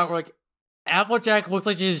good shot where like Applejack looks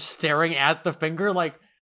like she's staring at the finger, like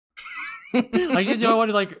she's the only one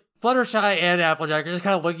who, like, Fluttershy and Applejack are just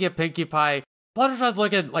kind of looking at Pinkie Pie. Fluttershy's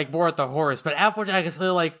looking like more at the horse, but Applejack is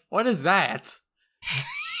really like, what is that?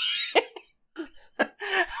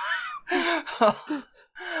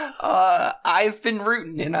 I've been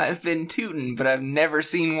rooting and I've been tooting, but I've never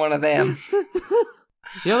seen one of them.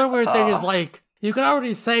 The other weird thing is, like, you can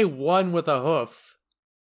already say one with a hoof.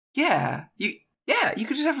 Yeah, you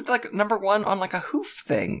could just have, like, number one on, like, a hoof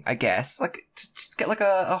thing, I guess. Like, just get, like,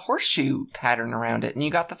 a horseshoe pattern around it, and you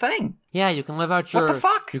got the thing. Yeah, you can live out your... What the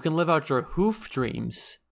fuck? You can live out your hoof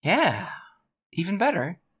dreams. Yeah, even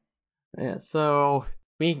better. Yeah, so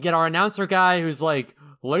we can get our announcer guy who's like,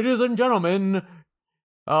 ladies and gentlemen,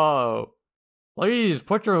 please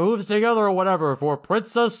put your hooves together or whatever for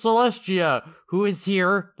Princess Celestia, who is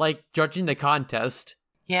here, like, judging the contest.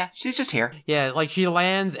 Yeah, she's just here. Yeah, like, she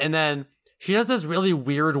lands and then she does this really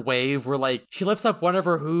weird wave where, like, she lifts up one of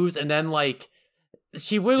her hooves and then, like,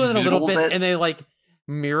 she wiggles it a little bit and they, like,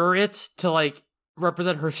 mirror it to, like,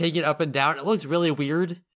 represent her shaking it up and down. It looks really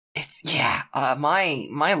weird.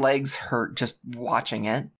 My legs hurt just watching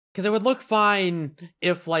it. Because it would look fine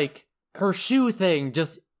if, like, her shoe thing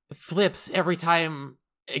just flips every time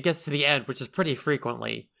it gets to the end, which is pretty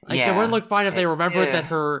frequently. Like, it would look fine if they remembered that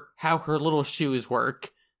how her little shoes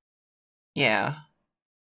work. Yeah.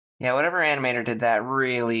 Yeah, whatever animator did that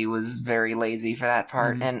really was very lazy for that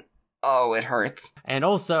part, and oh, it hurts. And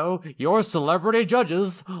also, your celebrity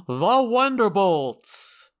judges, the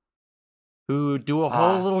Wonderbolts, who do a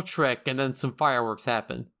whole little trick and then some fireworks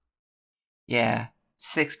happen. Yeah.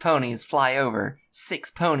 6 ponies fly over.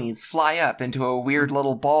 6 ponies fly up into a weird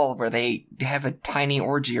little ball where they have a tiny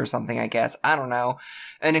orgy or something, I guess. I don't know.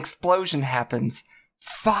 An explosion happens.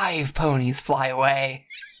 5 ponies fly away.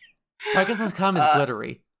 Pegasus Cum is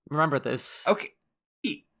glittery. Remember this.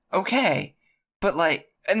 Okay. But, like,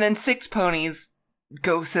 and then 6 ponies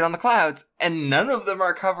go sit on the clouds, and none of them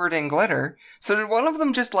are covered in glitter. So did one of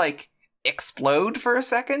them just, like, explode for a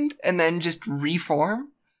second and then just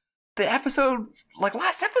reform? The episode, like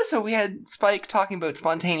last episode, we had Spike talking about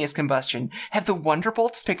spontaneous combustion. Have the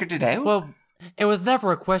Wonderbolts figured it out? Well, it was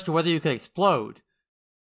never a question whether you could explode.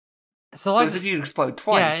 So, like, it was if you'd explode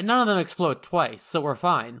twice. Yeah, none of them explode twice, so we're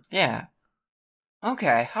fine. Yeah.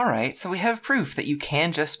 Okay, alright, so we have proof that you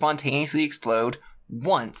can just spontaneously explode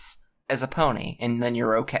once as a pony, and then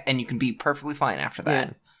you're okay, and you can be perfectly fine after that.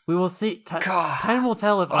 Yeah. We will see. Time will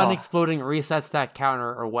tell if unexploding resets that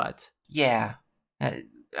counter or what. Yeah.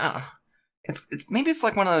 It's maybe it's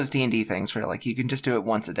like one of those D&D things where, like, you can just do it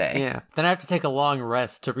once a day. Yeah. Then I have to take a long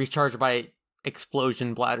rest to recharge my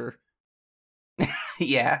explosion bladder.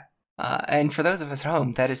 Yeah. And for those of us at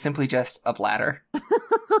home, that is simply just a bladder.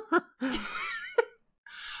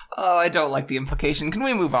 Oh, I don't like the implication. Can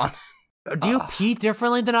we move on? Do you pee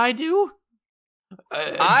differently than I do?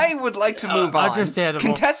 I would like to move on. Understandable.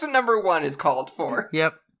 Contestant number 1 is called for.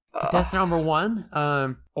 Yep. Contestant number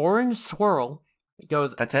 1, Orange Swirl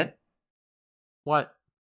goes... That's it? What?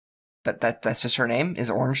 That's just her name? Is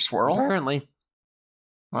Orange Swirl? Apparently.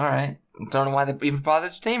 Alright. Don't know why they even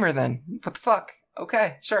bothered to name her then. What the fuck?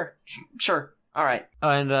 Okay, sure. Alright.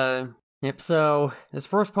 And, yep, so this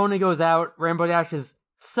first pony goes out. Rainbow Dash is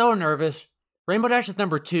so nervous. Rainbow Dash is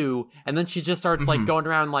number 2, and then she just starts, like, going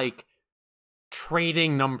around, like,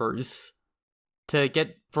 trading numbers to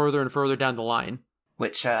get further and further down the line.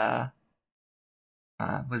 Which, was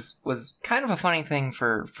kind of a funny thing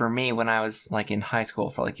for me when I was, like, in high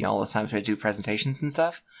school for, like, you know, all those times I do presentations and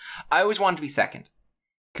stuff. I always wanted to be second.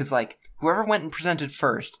 Because, like, whoever went and presented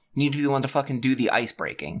first needed to be the one to fucking do the ice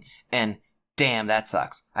breaking. And, damn, that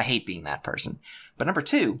sucks. I hate being that person. But number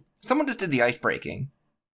 2, someone just did the ice breaking,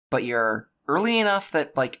 but you're early enough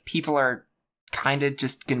that, like, people are kind of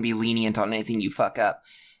just gonna be lenient on anything you fuck up,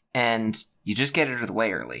 and you just get it out of the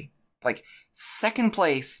way early. Like, second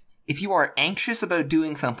place, if you are anxious about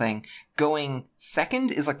doing something, going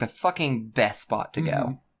second is, like, the fucking best spot to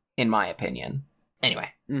go, in my opinion.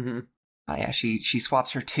 Anyway. Yeah, she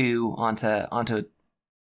swaps her 2 onto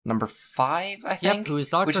number 5, I think. Yep, who is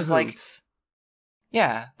Dr. Which is Hooves. like,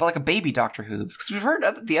 yeah, but like a baby Dr. Hooves, because we've heard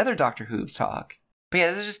the other Dr. Hooves talk. But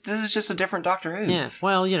yeah, this is just a different Dr. Hooves. Yeah,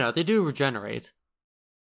 well, you know, they do regenerate.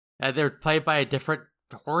 They're played by a different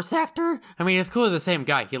horse actor? I mean, it's clearly the same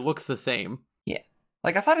guy. He looks the same. Yeah.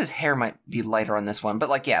 Like, I thought his hair might be lighter on this one, but,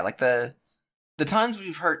 like, yeah, like, the times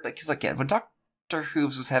we've heard, like, because, like, yeah, when Dr.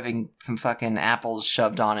 Hooves was having some fucking apples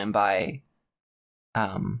shoved on him by,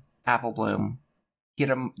 Apple Bloom, he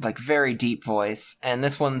had a, like, very deep voice, and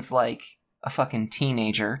this one's, like, a fucking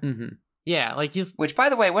teenager. Yeah, like he's... Which, by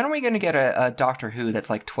the way, when are we going to get a Doctor Who that's,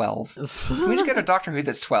 like, 12? Can we just get a Doctor Who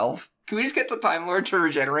that's 12? Can we just get the Time Lord to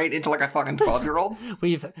regenerate into, like, a fucking 12-year-old?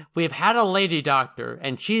 We've had a lady doctor,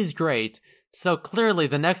 and she's great, so clearly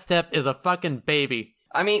the next step is a fucking baby.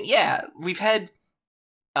 I mean, yeah, we've had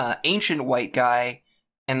Ancient White Guy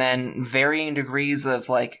and then varying degrees of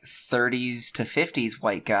like 30s to 50s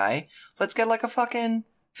white guy. Let's get like a fucking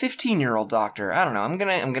 15-year-old doctor. I don't know. I'm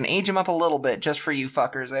gonna age him up a little bit just for you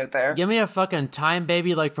fuckers out there. Give me a fucking time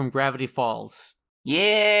baby like from Gravity Falls.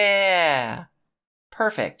 Yeah.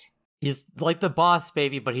 Perfect. He's like the boss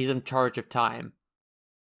baby, but he's in charge of time.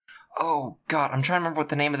 Oh god, I'm trying to remember what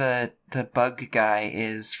the name of the bug guy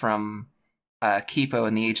is from Kipo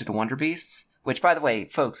and the Age of the Wonder Beasts. Which, by the way,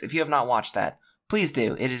 folks, if you have not watched that, please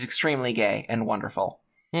do. It is extremely gay and wonderful.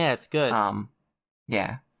 Yeah, it's good.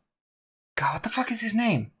 Yeah. God, what the fuck is his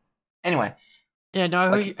name? Anyway. Yeah, no,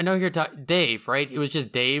 like, I know you're Dave, right? It was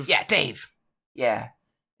just Dave? Yeah, Dave. Yeah.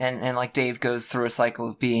 And like Dave goes through a cycle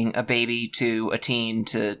of being a baby to a teen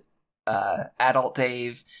to adult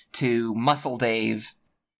Dave to muscle Dave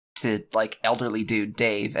to like elderly dude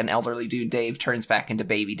Dave, and elderly dude Dave turns back into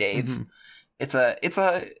baby Dave. Mm-hmm. It's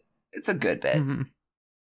a good bit. Mm-hmm.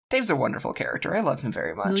 Dave's a wonderful character. I love him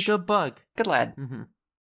very much. He's a good bug. Good lad. Mm-hmm.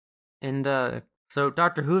 And so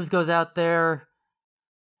Dr. Hooves goes out there,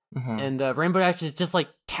 and Rainbow Dash is just like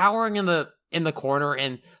cowering in the corner,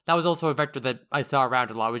 and that was also a vector that I saw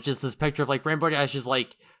around a lot. It was just this picture of like Rainbow Dash is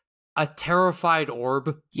like a terrified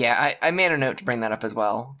orb. Yeah, I made a note to bring that up as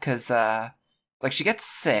well, because like she gets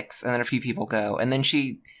 6, and then a few people go, and then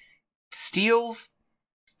she steals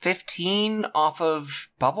 15 off of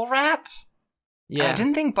Bubble Wrap. Yeah, I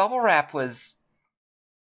didn't think Bubble Wrap was.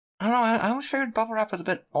 I don't know. I always figured Bubble Wrap was a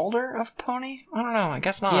bit older of a pony. I don't know. I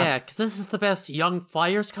guess not. Yeah, because this is the best young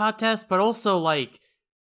flyers contest, but also like,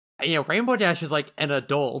 you know, Rainbow Dash is like an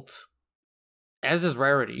adult, as is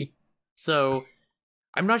Rarity. So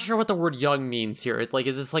I'm not sure what the word young means here. Like,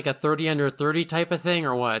 is this like a 30 under 30 type of thing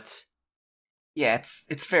or what? Yeah,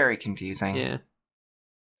 it's very confusing. Yeah.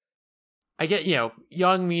 I get, you know,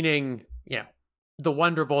 young meaning, you know, the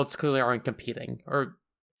Wonderbolts clearly aren't competing. Or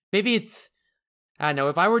maybe it's, I don't know,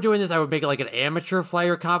 if I were doing this, I would make it like an amateur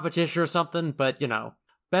flyer competition or something, but, you know,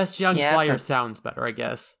 best young flyer sounds better, I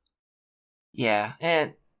guess. Yeah,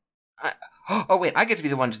 and oh wait, I get to be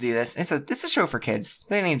the one to do this. It's a show for kids.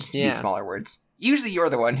 They need to use smaller words. Usually you're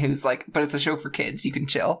the one who's like, but it's a show for kids. You can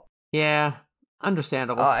chill. Yeah,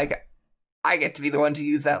 understandable. I get to be the one to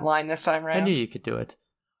use that line this time around. I knew you could do it.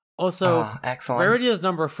 Also, excellent. Rarity is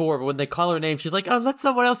number 4, but when they call her name, she's like, "Oh, let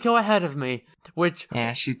someone else go ahead of me." Which,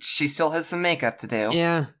 yeah, she still has some makeup to do.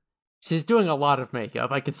 Yeah, she's doing a lot of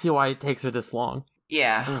makeup. I can see why it takes her this long.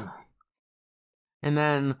 Yeah. And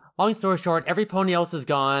then, long story short, every pony else is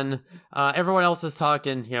gone. Everyone else is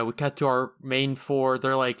talking. You know, we cut to our main 4.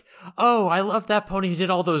 They're like, "Oh, I love that pony who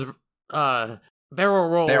did all those barrel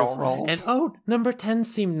rolls." And oh, number 10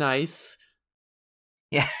 seemed nice.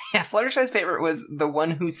 Yeah, Fluttershy's favorite was the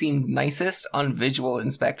one who seemed nicest on visual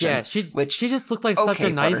inspection. Yeah, she just looked like such a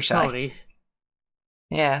nice Fluttershy. pony.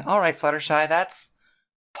 Yeah, all right, Fluttershy, that's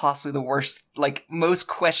possibly the worst, like, most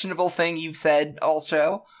questionable thing you've said all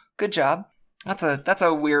show. Good job. That's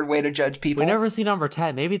a weird way to judge people. We never see number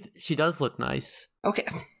 10. Maybe she does look nice. Okay.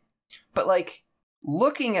 But, like,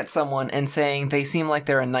 looking at someone and saying they seem like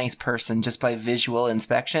they're a nice person just by visual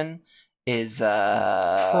inspection is,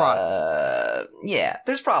 fraught. Yeah,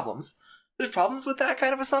 there's problems. There's problems with that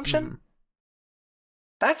kind of assumption. Mm-hmm.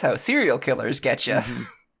 That's how serial killers get you. Mm-hmm.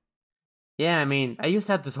 Yeah, I mean, I used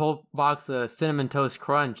to have this whole box of Cinnamon Toast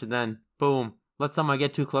Crunch, and then, boom, let someone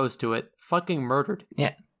get too close to it. Fucking murdered.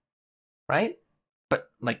 Yeah. Right? But,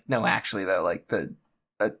 like, no, actually, though, like,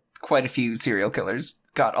 quite a few serial killers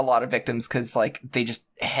got a lot of victims because, like, they just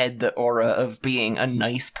had the aura of being a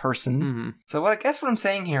nice person. Mm-hmm. So I guess what I'm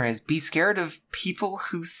saying here is be scared of people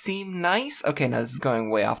who seem nice. Okay, no, this is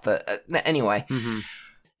going way off the... anyway. Mm-hmm.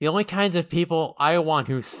 The only kinds of people I want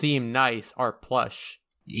who seem nice are plush.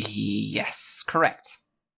 Yes, correct.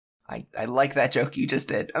 I like that joke you just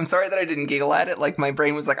did. I'm sorry that I didn't giggle at it. Like, my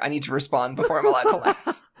brain was like, I need to respond before I'm allowed to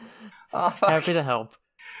laugh. Oh, fuck. Happy to help.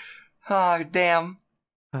 Oh, damn.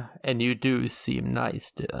 And you do seem nice,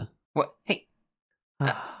 dear. What? Hey.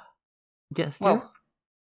 Yes, dear?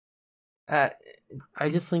 Well, I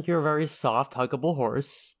just think you're a very soft, huggable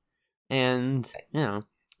horse. And, you know,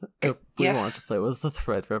 if we want to play with the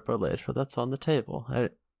Threadripper later, that's on the table.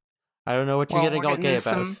 I don't know what you're getting all gay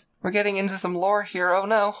about. We're getting into some lore here, oh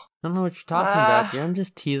no. I don't know what you're talking about here. I'm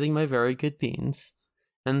just teasing my very good beans.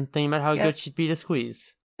 And thinking about how good she'd be to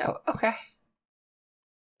squeeze. Oh, okay.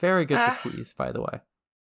 Very good to squeeze, by the way.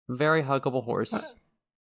 Very huggable horse.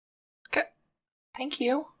 Okay. Thank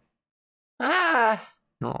you. Aw.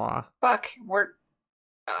 Fuck, we're...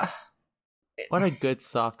 What a good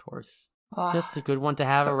soft horse. Just a good one to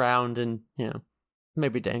have around and, you know,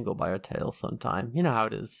 maybe dangle by her tail sometime. You know how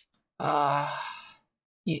it is.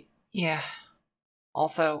 Yeah.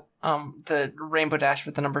 Also, the Rainbow Dash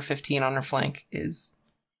with the number 15 on her flank is,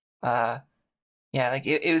 yeah, like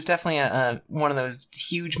it was definitely a one of those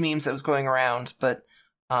huge memes that was going around. But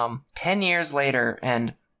 10 years later,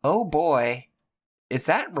 and oh boy, is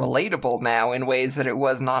that relatable now in ways that it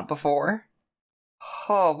was not before.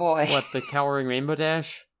 Oh boy. What, the Cowering Rainbow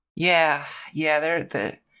Dash? Yeah,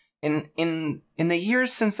 in the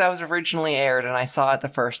years since that was originally aired and I saw it the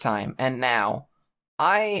first time, and now,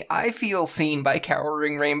 I feel seen by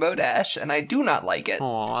Cowering Rainbow Dash, and I do not like it.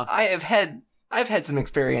 Aw. I've had some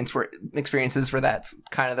experiences where that's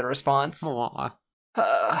kind of the response. Aw.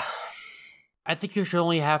 I think you should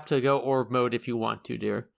only have to go orb mode if you want to,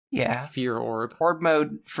 dear. Yeah. Fear orb. Orb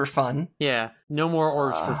mode for fun. Yeah, no more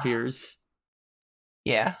orbs for fears.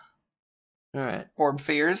 Yeah. Alright. Orb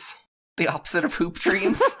fears. The opposite of hoop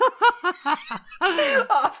dreams.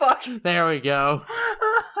 Oh, fuck. There we go.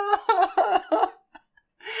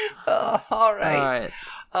 Alright.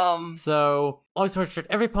 So, long story short,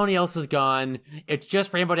 every pony else is gone. It's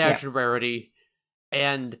just Rainbow Dash and Rarity.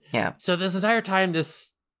 And Yeah. so this entire time,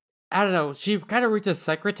 I don't know, she kind of reads as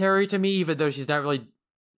secretary to me, even though she's not really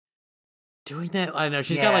doing that. I don't know,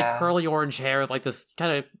 she's got like Yeah. curly orange hair, like this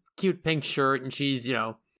kind of cute pink shirt, and she's,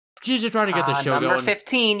 she's just trying to get the show number going.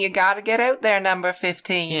 15, you gotta get out there, number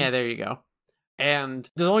 15. Yeah, there you go. And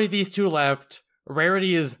there's only these two left.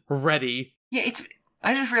 Rarity is ready. Yeah,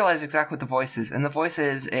 I just realized exactly what the voice is, and the voice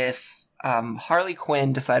is if Harley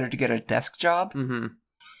Quinn decided to get a desk job. Mm-hmm.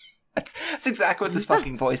 That's exactly what this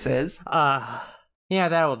fucking voice is. Yeah,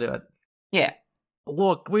 that'll do it. Yeah.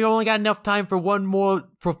 Look, we only got enough time for one more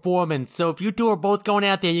performance, so if you two are both going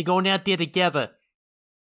out there, you're going out there together.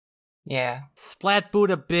 Yeah. Splat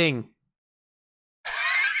Buddha Bing.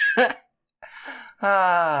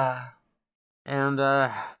 And,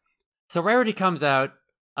 so Rarity comes out,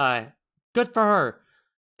 good for her,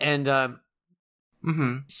 and,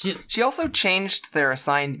 Mm-hmm. she She also changed their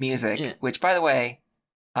assigned music, Yeah. which, by the way,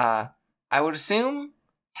 I would assume,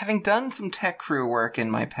 having done some tech crew work in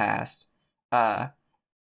my past,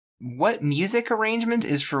 what music arrangement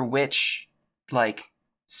is for which, like,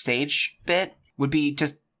 stage bit would be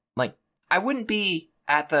just, like, I wouldn't be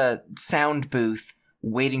at the sound booth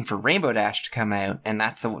waiting for Rainbow Dash to come out, and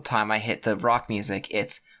that's the time I hit the rock music.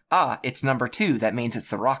 It's number 2, that means it's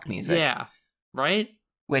the rock music. yeah, right?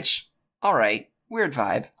 Which, alright, weird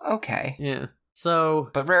vibe, okay. Yeah, so,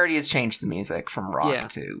 But Rarity has changed the music from rock Yeah.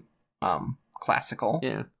 to, classical.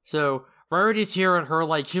 yeah, so Rarity's here and her,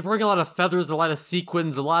 like, she's wearing a lot of feathers, a lot of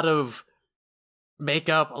sequins, a lot of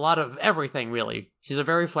makeup, a lot of everything, really. She's a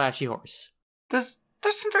very flashy horse. There's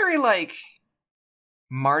some very, like,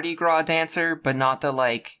 Mardi Gras dancer, but not the,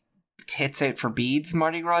 like, tits out for beads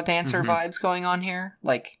Mardi Gras dancer Mhm. vibes going on here.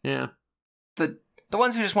 Like, Yeah. the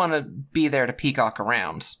ones who just want to be there to peacock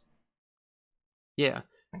around. Yeah.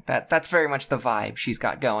 Like that's very much the vibe she's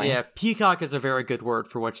got going. Yeah, peacock is a very good word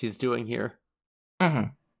for what she's doing here.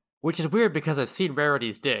 Mm-hmm. Which is weird because I've seen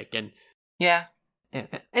Rarity's dick, and... Yeah.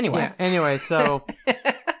 Anyway. Yeah, anyway, so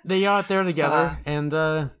they are out there together, and,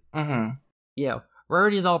 Mm-hmm. yeah,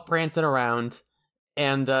 Rarity's all prancing around,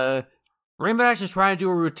 and, Rainbow Dash is trying to do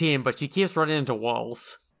a routine, but she keeps running into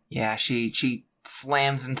walls. Yeah, she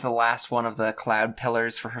slams into the last one of the cloud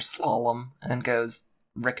pillars for her slalom and goes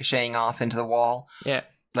ricocheting off into the wall. Yeah.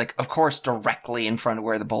 Like, of course, directly in front of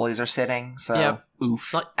where the bullies are sitting, so Yep.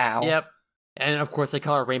 oof. Like- Ow. Yep. And, of course, they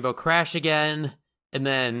call her Rainbow Crash again, and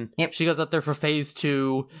then Yep. she goes up there for phase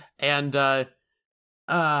 2, and,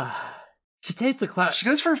 she takes the cloud... She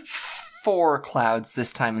goes for 4 clouds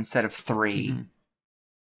this time instead of 3. Mhm.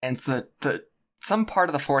 And so some part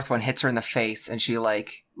of the 4th one hits her in the face and she,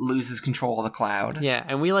 like, loses control of the cloud. Yeah,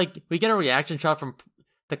 and we get a reaction shot from...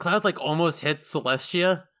 The cloud, like, almost hits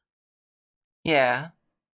Celestia. Yeah.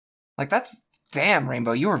 Like, that's... Damn,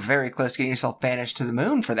 Rainbow, you were very close to getting yourself banished to the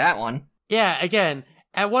moon for that one. Yeah, again,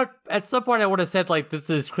 at some point I would have said, like, this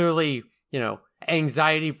is clearly,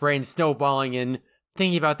 anxiety brain snowballing and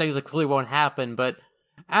thinking about things that clearly won't happen, but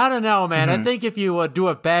I don't know, man. I Mhm. think if you do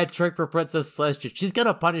a bad trick for Princess Celestia, she's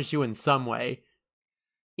gonna punish you in some way.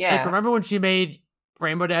 Yeah. Like, remember when she made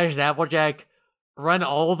Rainbow Dash and Applejack run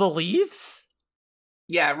all the leaves?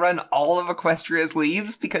 Yeah, run all of Equestria's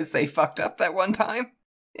leaves because they fucked up that one time.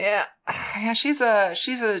 Yeah, she's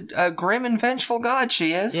a grim and vengeful god,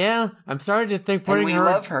 she is. Yeah, I'm starting to think And putting we her...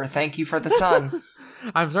 love her, thank you for the sun.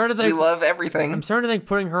 I'm starting to We think... love everything. I'm starting to think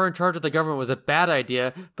putting her in charge of the government was a bad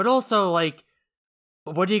idea, but also, like,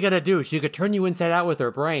 what are you gonna do? She could turn you inside out with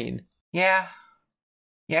her brain. Yeah.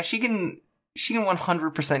 Yeah, she can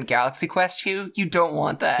 100% Galaxy Quest you. You don't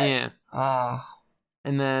want that. Yeah. Ah.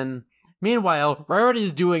 And then, meanwhile,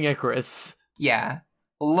 Rarity's doing Icarus. Yeah.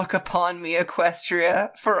 Look upon me,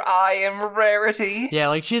 Equestria, for I am Rarity. Yeah,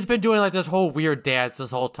 like, she's been doing, like, this whole weird dance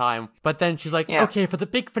this whole time. But then she's like, Yeah. okay, for the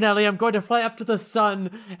big finale, I'm going to fly up to the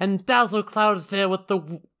sun and dazzle Cloudsdale with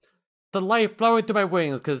the light flowing through my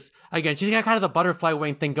wings. Because, again, she's got kind of the butterfly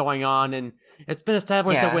wing thing going on, and it's been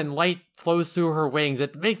established that when light flows through her wings,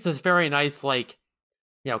 it makes this very nice, like,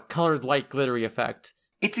 colored light glittery effect.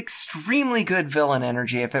 It's extremely good villain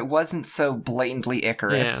energy if it wasn't so blatantly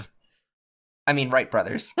Icarus. Yeah. I mean, Wright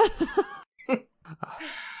brothers.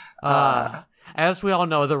 As we all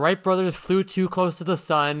know, the Wright brothers flew too close to the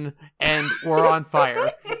sun and were on fire.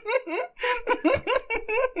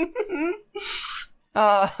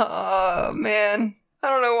 Man. I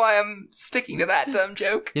don't know why I'm sticking to that dumb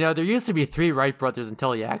joke. There used to be 3 Wright brothers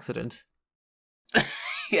until the accident.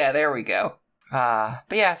 Yeah, there we go. But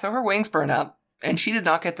yeah, so her wings burn up, and she did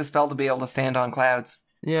not get the spell to be able to stand on clouds.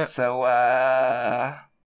 Yeah. So,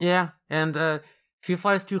 Yeah, and she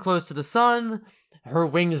flies too close to the sun, her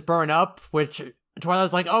wings burn up, which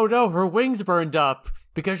Twilight's like, oh no, her wings burned up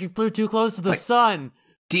because she flew too close to the sun.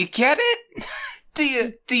 Do you get it? Do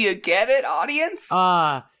you get it, audience?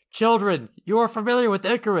 Children, you are familiar with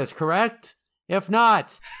Icarus, correct? If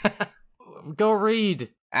not, go read.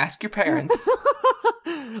 Ask your parents.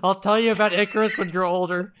 I'll tell you about Icarus when you're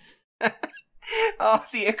older. Oh,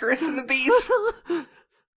 the Icarus and the bees.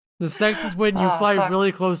 The sex is when you fly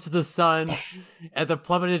really close to the sun and then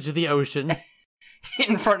plummet into the ocean.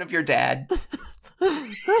 In front of your dad.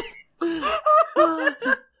 Oh,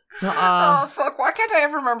 fuck. Why can't I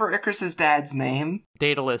ever remember Icarus's dad's name?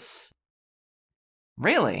 Daedalus.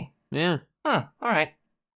 Really? Yeah. Huh, alright.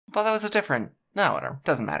 Thought that was a different... No, whatever.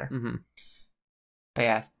 Doesn't matter. Mm-hmm. But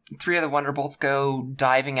yeah, 3 of the Wonderbolts go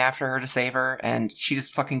diving after her to save her, and she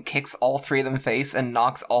just fucking kicks all 3 of them in the face and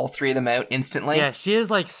knocks all 3 of them out instantly. Yeah, she is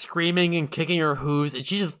like screaming and kicking her hooves, and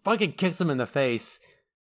she just fucking kicks them in the face.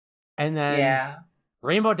 And then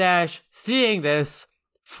Rainbow Dash, seeing this,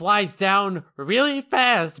 flies down really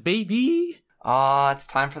fast, baby. It's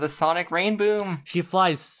time for the Sonic Rain Boom. She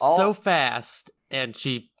flies so fast, and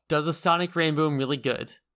she does a Sonic Rain Boom really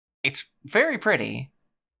good. It's very pretty,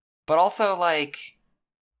 but also, like,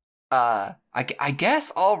 I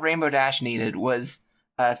guess all Rainbow Dash needed was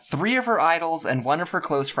 3 of her idols and 1 of her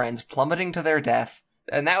close friends plummeting to their death,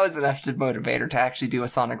 and that was enough to motivate her to actually do a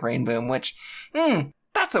Sonic Rain Boom, which,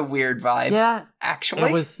 that's a weird vibe. Yeah.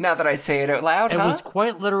 Actually, now that I say it out loud, It was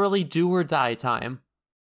quite literally do or die time.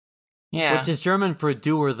 Yeah. Which is German for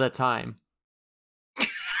do or the time.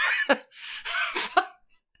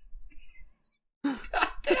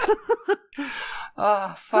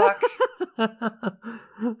 Oh, fuck.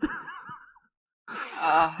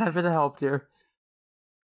 Happy to help, dear.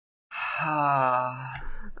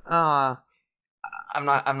 I'm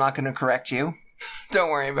not gonna correct you. Don't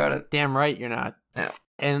worry about it. Damn right you're not. Yeah.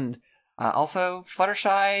 And also,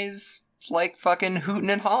 Fluttershy's like fucking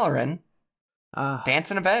hooting and hollering,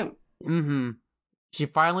 dancing about. Mm-hmm. She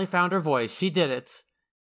finally found her voice. She did it.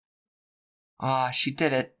 She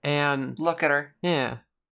did it. And look at her. Yeah.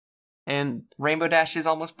 And Rainbow Dash is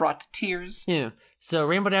almost brought to tears. Yeah. So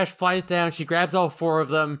Rainbow Dash flies down. She grabs all 4 of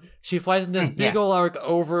them. She flies in this big ol' arc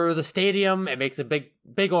over the stadium. It makes a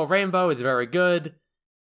big ol' rainbow. It's very good.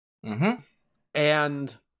 Mm-hmm.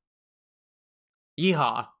 And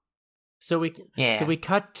yeehaw. So we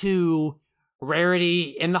cut to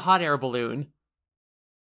Rarity in the hot air balloon.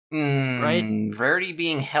 Right? Rarity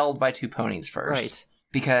being held by 2 ponies first. Right.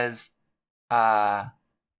 Because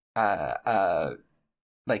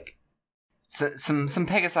like some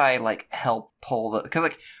Pegasi like help pull the, because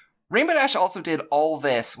like Rainbow Dash also did all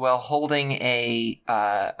this while holding a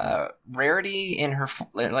Rarity in her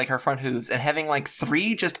like her front hooves and having like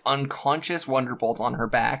 3 just unconscious Wonderbolts on her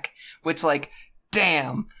back, which like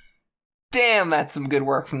damn that's some good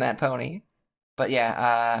work from that pony. But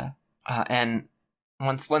yeah, and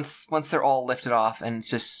once they're all lifted off and it's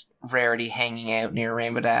just Rarity hanging out near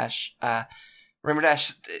Rainbow Dash, Rainbow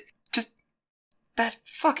Dash, just that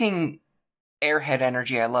fucking airhead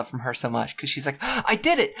energy I love from her so much, because she's like, I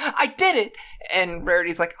did it, and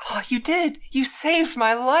Rarity's like, oh, you did, you saved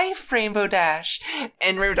my life, Rainbow Dash,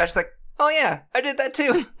 and Rainbow Dash is like, oh yeah, I did that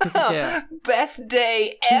too. Yeah. Best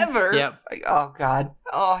day ever. Yep. Like, oh god,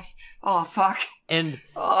 oh fuck. And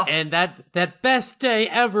that best day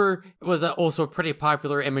ever was also a pretty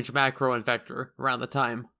popular image macro in Vector around the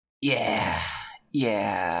time. Yeah.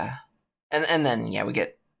 And then we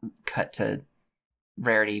get cut to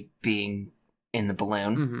Rarity being in the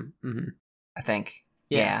balloon. I think.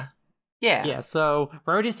 Yeah. So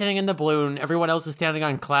Rarity's standing in the balloon. Everyone else is standing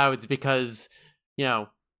on clouds because, they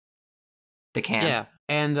can. Yeah.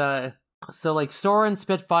 And so like Sora and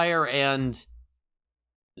Spitfire and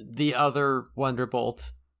the other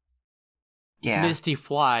Wonderbolt. Yeah. Misty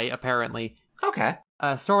Fly, apparently. Okay.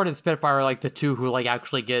 Sword and Spitfire are like the two who like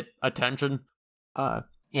actually get attention.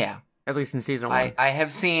 Yeah. At least in season 1. I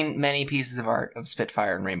have seen many pieces of art of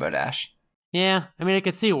Spitfire and Rainbow Dash. Yeah, I mean, I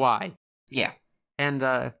could see why. Yeah. And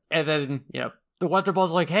then, the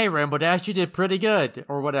Wonderbolt's like, hey, Rainbow Dash, you did pretty good,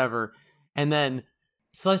 or whatever. And then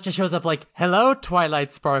Celestia shows up like, hello,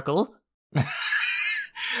 Twilight Sparkle. I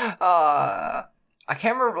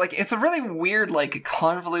can't remember, like, it's a really weird, like,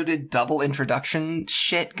 convoluted double introduction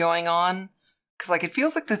shit going on. Because, like, it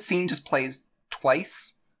feels like the scene just plays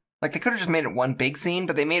twice. Like, they could have just made it one big scene,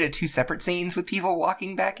 but they made it 2 separate scenes with people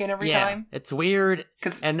walking back in every time. It's weird.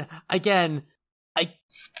 And, again,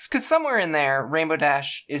 because somewhere in there, Rainbow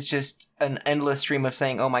Dash is just an endless stream of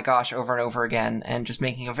saying, oh my gosh, over and over again, and just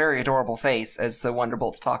making a very adorable face as the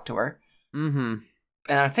Wonderbolts talk to her. Mm-hmm.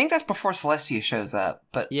 And I think that's before Celestia shows up,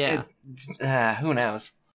 but who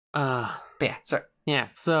knows? But yeah, sorry. Yeah,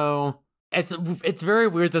 so it's very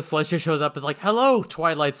weird that Celestia shows up as like, hello,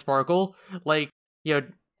 Twilight Sparkle. Like,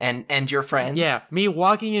 And your friends. Yeah, me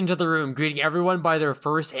walking into the room, greeting everyone by their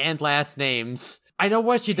first and last names. I know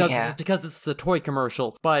why she does this because this is a toy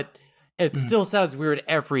commercial, but it still sounds weird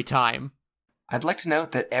every time. I'd like to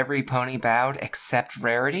note that every pony bowed except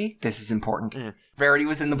Rarity. This is important. Rarity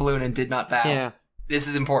was in the balloon and did not bow. Yeah. This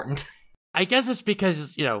is important. I guess it's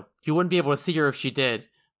because, you wouldn't be able to see her if she did.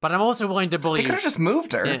 But I'm also willing to believe... They could have just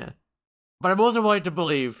moved her. Yeah. But I'm also willing to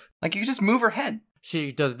believe... Like, you just move her head.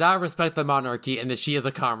 She does not respect the monarchy and that she is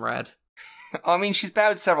a comrade. I mean, she's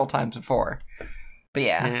bowed several times before. But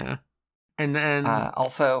yeah. Yeah. And then...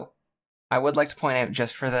 also, I would like to point out,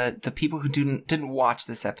 just for the people who didn't watch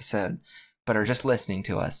this episode, but are just listening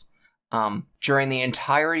to us, during the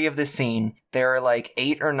entirety of this scene, there are like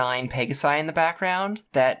 8 or 9 Pegasi in the background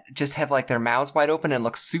that just have like their mouths wide open and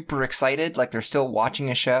look super excited, like they're still watching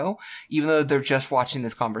a show, even though they're just watching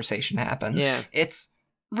this conversation happen. Yeah. It's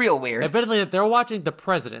real weird. Admittedly, they're watching the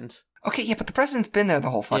president. Okay, yeah, but the president's been there the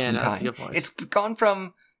whole fucking time. That's a good point. It's gone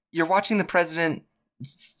from you're watching the president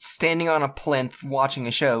standing on a plinth watching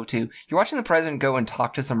a show to you're watching the president go and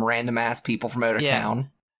talk to some random ass people from out of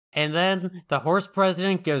town. And then the horse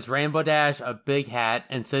president gives Rainbow Dash a big hat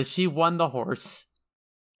and says she won the horse.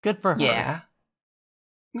 Good for her. Yeah.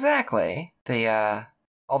 Exactly.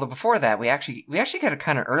 Although before that, we actually got a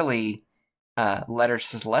kind of early letter to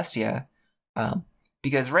Celestia,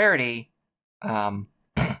 because Rarity,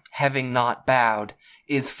 having not bowed,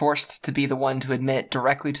 is forced to be the one to admit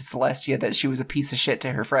directly to Celestia that she was a piece of shit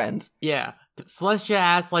to her friends. Yeah. Celestia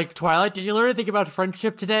asks, like, Twilight, did you learn anything about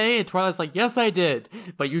friendship today? And Twilight's like, yes, I did.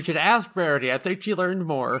 But you should ask Rarity. I think she learned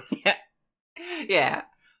more. Yeah.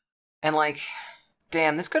 And, like,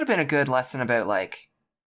 damn, this could have been a good lesson about, like,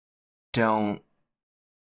 don't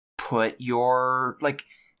put your, like,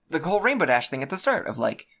 the whole Rainbow Dash thing at the start of,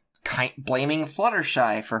 like, blaming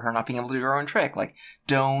Fluttershy for her not being able to do her own trick. Like,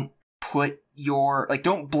 don't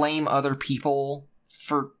blame other people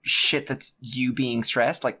for shit that's you being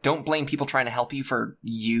stressed. Like, don't blame people trying to help you for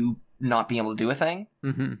you not being able to do a thing.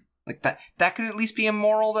 Mm-hmm. Like, that could at least be a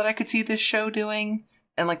moral that I could see this show doing.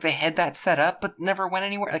 And, like, they had that set up, but never went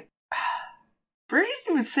anywhere. Like, Brie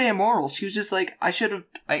didn't even say a moral. She was just like, I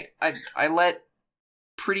let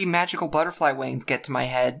pretty magical butterfly wings get to my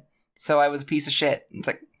head, so I was a piece of shit. And it's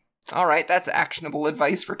like, alright, that's actionable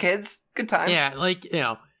advice for kids. Good time. Yeah, like,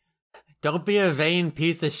 don't be a vain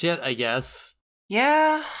piece of shit, I guess.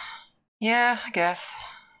 Yeah, I guess.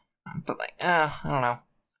 But, like, I don't know.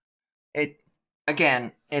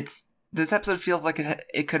 This episode feels like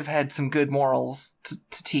it could have had some good morals to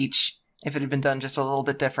teach if it had been done just a little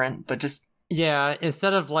bit different, but just... Yeah,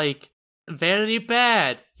 instead of, like, vanity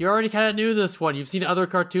bad. You already kind of knew this one. You've seen other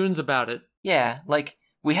cartoons about it. Yeah, like,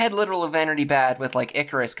 we had literal Vanity Bad with, like,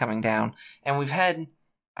 Icarus coming down, and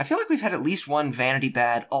I feel like we've had at least one Vanity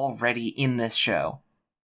Bad already in this show.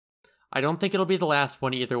 I don't think it'll be the last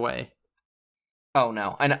one either way. Oh,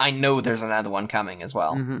 no. I know there's another one coming as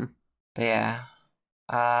well. Mm-hmm. But yeah.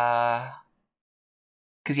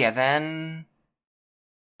 'Cause yeah, then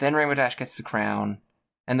Rainbow Dash gets the crown,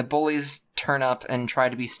 and the bullies turn up and try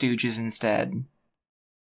to be stooges instead.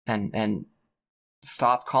 And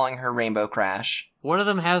stop calling her Rainbow Crash. One of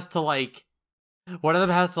them has to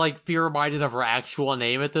be reminded of her actual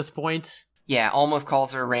name at this point. Yeah, almost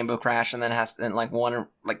calls her Rainbow Crash, and then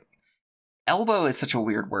elbow is such a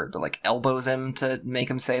weird word, but, like, elbows him to make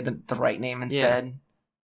him say the right name instead. Yeah.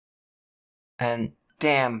 And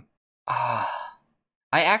damn, I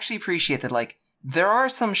actually appreciate that, like, there are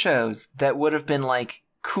some shows that would have been like,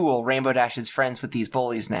 cool, Rainbow Dash is friends with these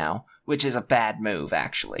bullies now, which is a bad move,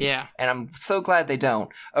 actually. Yeah. And I'm so glad they don't.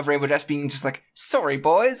 Of Rainbow Dash being just like, sorry,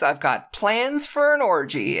 boys, I've got plans for an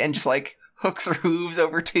orgy, and just like hooks her hooves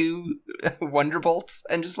over 2 Wonderbolts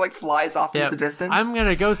and just like flies off into the distance. I'm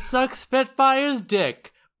gonna go suck Spitfire's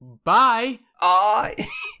dick. Bye.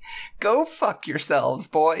 Go fuck yourselves,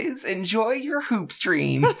 boys. Enjoy your hoop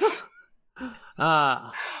streams.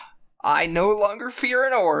 I no longer fear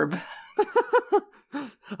an orb.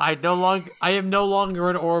 I am no longer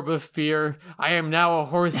an orb of fear. I am now a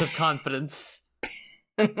horse of confidence.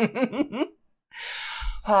 How did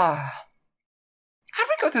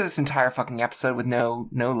we go through this entire fucking episode with no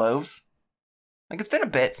loaves? Like, it's been a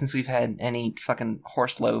bit since we've had any fucking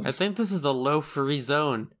horse loaves. I think this is the loaf-free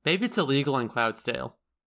zone. Maybe it's illegal in Cloudsdale.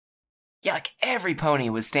 Yeah, like, every pony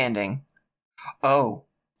was standing. Oh,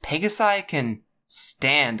 Pegasi can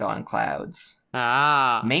stand on clouds.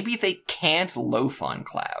 Ah. Maybe they can't loaf on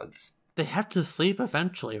clouds. They have to sleep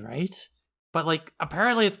eventually, right? But, like,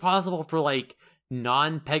 apparently it's possible for, like,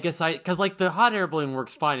 non-Pegasi... Because, like, the hot air balloon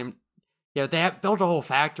works fine. And, yeah, they have built a whole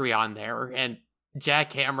factory on there, and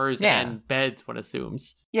jackhammers and beds, one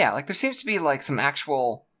assumes. Yeah, like, there seems to be, like, some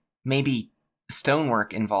actual, maybe,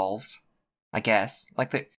 stonework involved, I guess.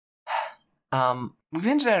 Like, we've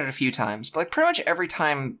hinted at it a few times, but, like, pretty much every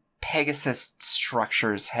time Pegasus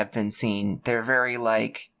structures have been seen, they're very,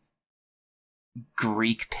 like,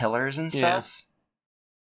 Greek pillars and stuff. Yeah.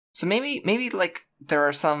 So maybe, like, there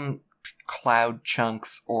are some cloud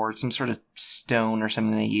chunks or some sort of stone or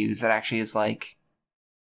something they use that actually is, like,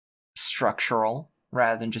 structural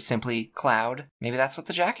rather than just simply cloud. Maybe that's what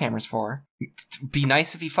the jackhammer's for. Be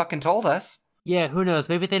nice if you fucking told us. Yeah, who knows?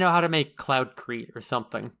 Maybe they know how to make cloudcrete or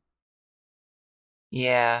something.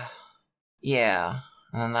 Yeah.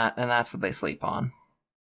 And that's what they sleep on.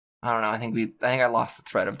 I don't know. I think I lost the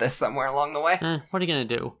thread of this somewhere along the way. What are you gonna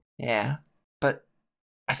do? Yeah. But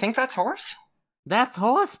I think that's horse. That's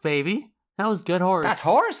horse, baby. That was good horse. That's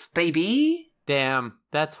horse, baby. Damn,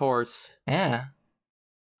 that's horse. Yeah.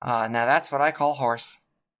 Now that's what I call horse.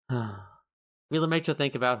 Really makes you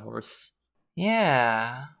think about horse.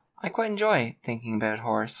 Yeah. I quite enjoy thinking about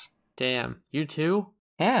horse. Damn. You too?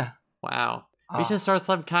 Yeah. Wow. We should start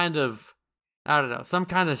some kind of, I don't know, some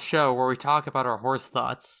kind of show where we talk about our horse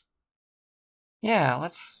thoughts. Yeah,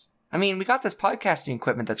 we got this podcasting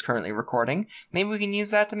equipment that's currently recording. Maybe we can use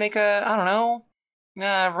that to make a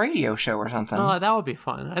radio show or something. Oh, that would be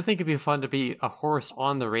fun. I think it'd be fun to be a horse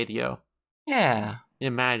on the radio. Yeah.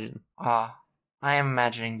 Imagine. I am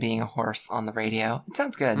imagining being a horse on the radio. It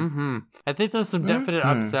sounds good. Mm-hmm. I think there's some definite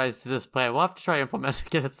upsides to this plan. We'll have to try implementing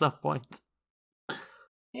it at some point.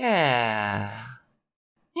 Yeah.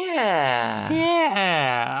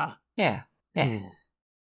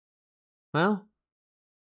 Well,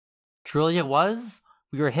 truly it was.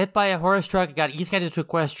 We were hit by a horse truck and got East-Guided to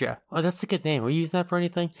Equestria. Oh, that's a good name. Are you using that for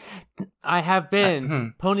anything? I have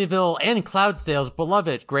been Ponyville and Cloudsdale's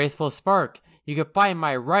beloved Graceful Spark. You can find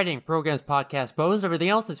my writing, programs, podcast, posts, everything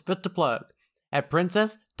else that's fit to plug at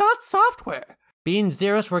princess.software. Bean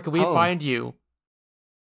Zeros, where can we find you?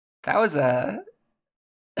 That was a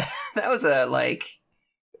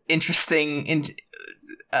interesting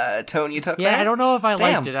tone you took there. Yeah, I don't know if I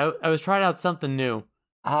liked it. I was trying out something new.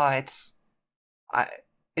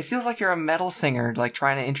 It feels like you're a metal singer, like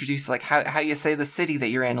trying to introduce like how you say the city that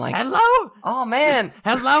you're in. Like, hello. Oh man,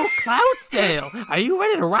 hello, Cloudsdale. Are you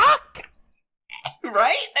ready to rock?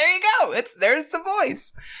 Right there you go. There's the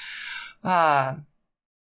voice.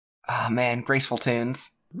 Man, graceful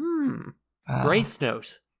tunes. Grace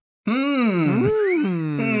note.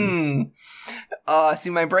 See,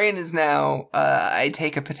 my brain is now, I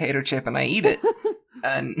take a potato chip and I eat it.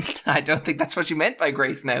 And I don't think that's what you meant by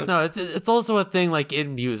grace note. No, it's also a thing, like,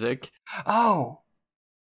 in music. Oh.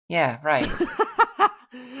 Yeah, right.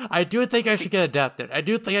 I do think I should get adapted. I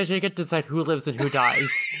do think I should get to decide who lives and who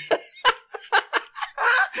dies.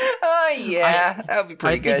 Yeah, that would be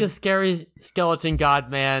pretty good. I think a scary skeleton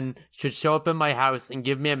god man should show up in my house and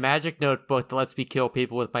give me a magic notebook that lets me kill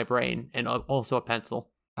people with my brain, and also a pencil.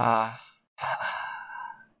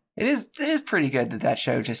 It is pretty good that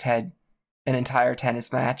show just had an entire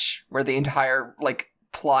tennis match where the entire, like,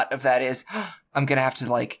 plot of that is, I'm gonna have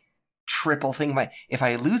to, like, triple think if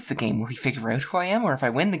I lose the game, will he figure out who I am? Or if I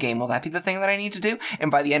win the game, will that be the thing that I need to do?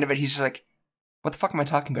 And by the end of it, he's just like, what the fuck am I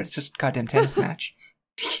talking about? It's just a goddamn tennis match.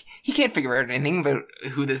 He can't figure out anything about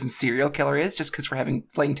who this serial killer is just because we're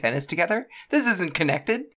playing tennis together. This isn't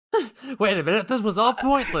connected. Wait a minute, this was all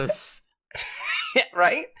pointless. Yeah,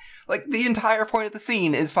 right? Like, the entire point of the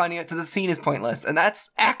scene is finding out that the scene is pointless, and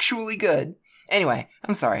that's actually good. Anyway,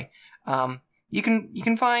 I'm sorry. You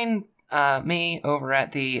can find me over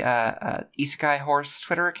at the Isekai Horse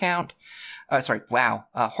Twitter account. Horse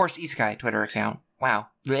Isekai Twitter account. Wow.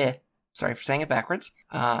 Bleh. Sorry for saying it backwards.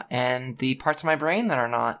 And the parts of my brain that are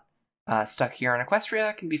not stuck here in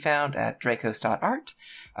Equestria can be found at drakos.art,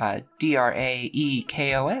 DRAEKOS.art.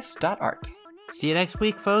 See you next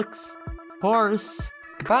week, folks. Horse.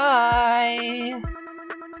 Goodbye!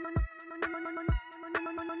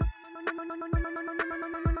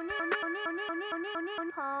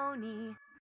 Pony.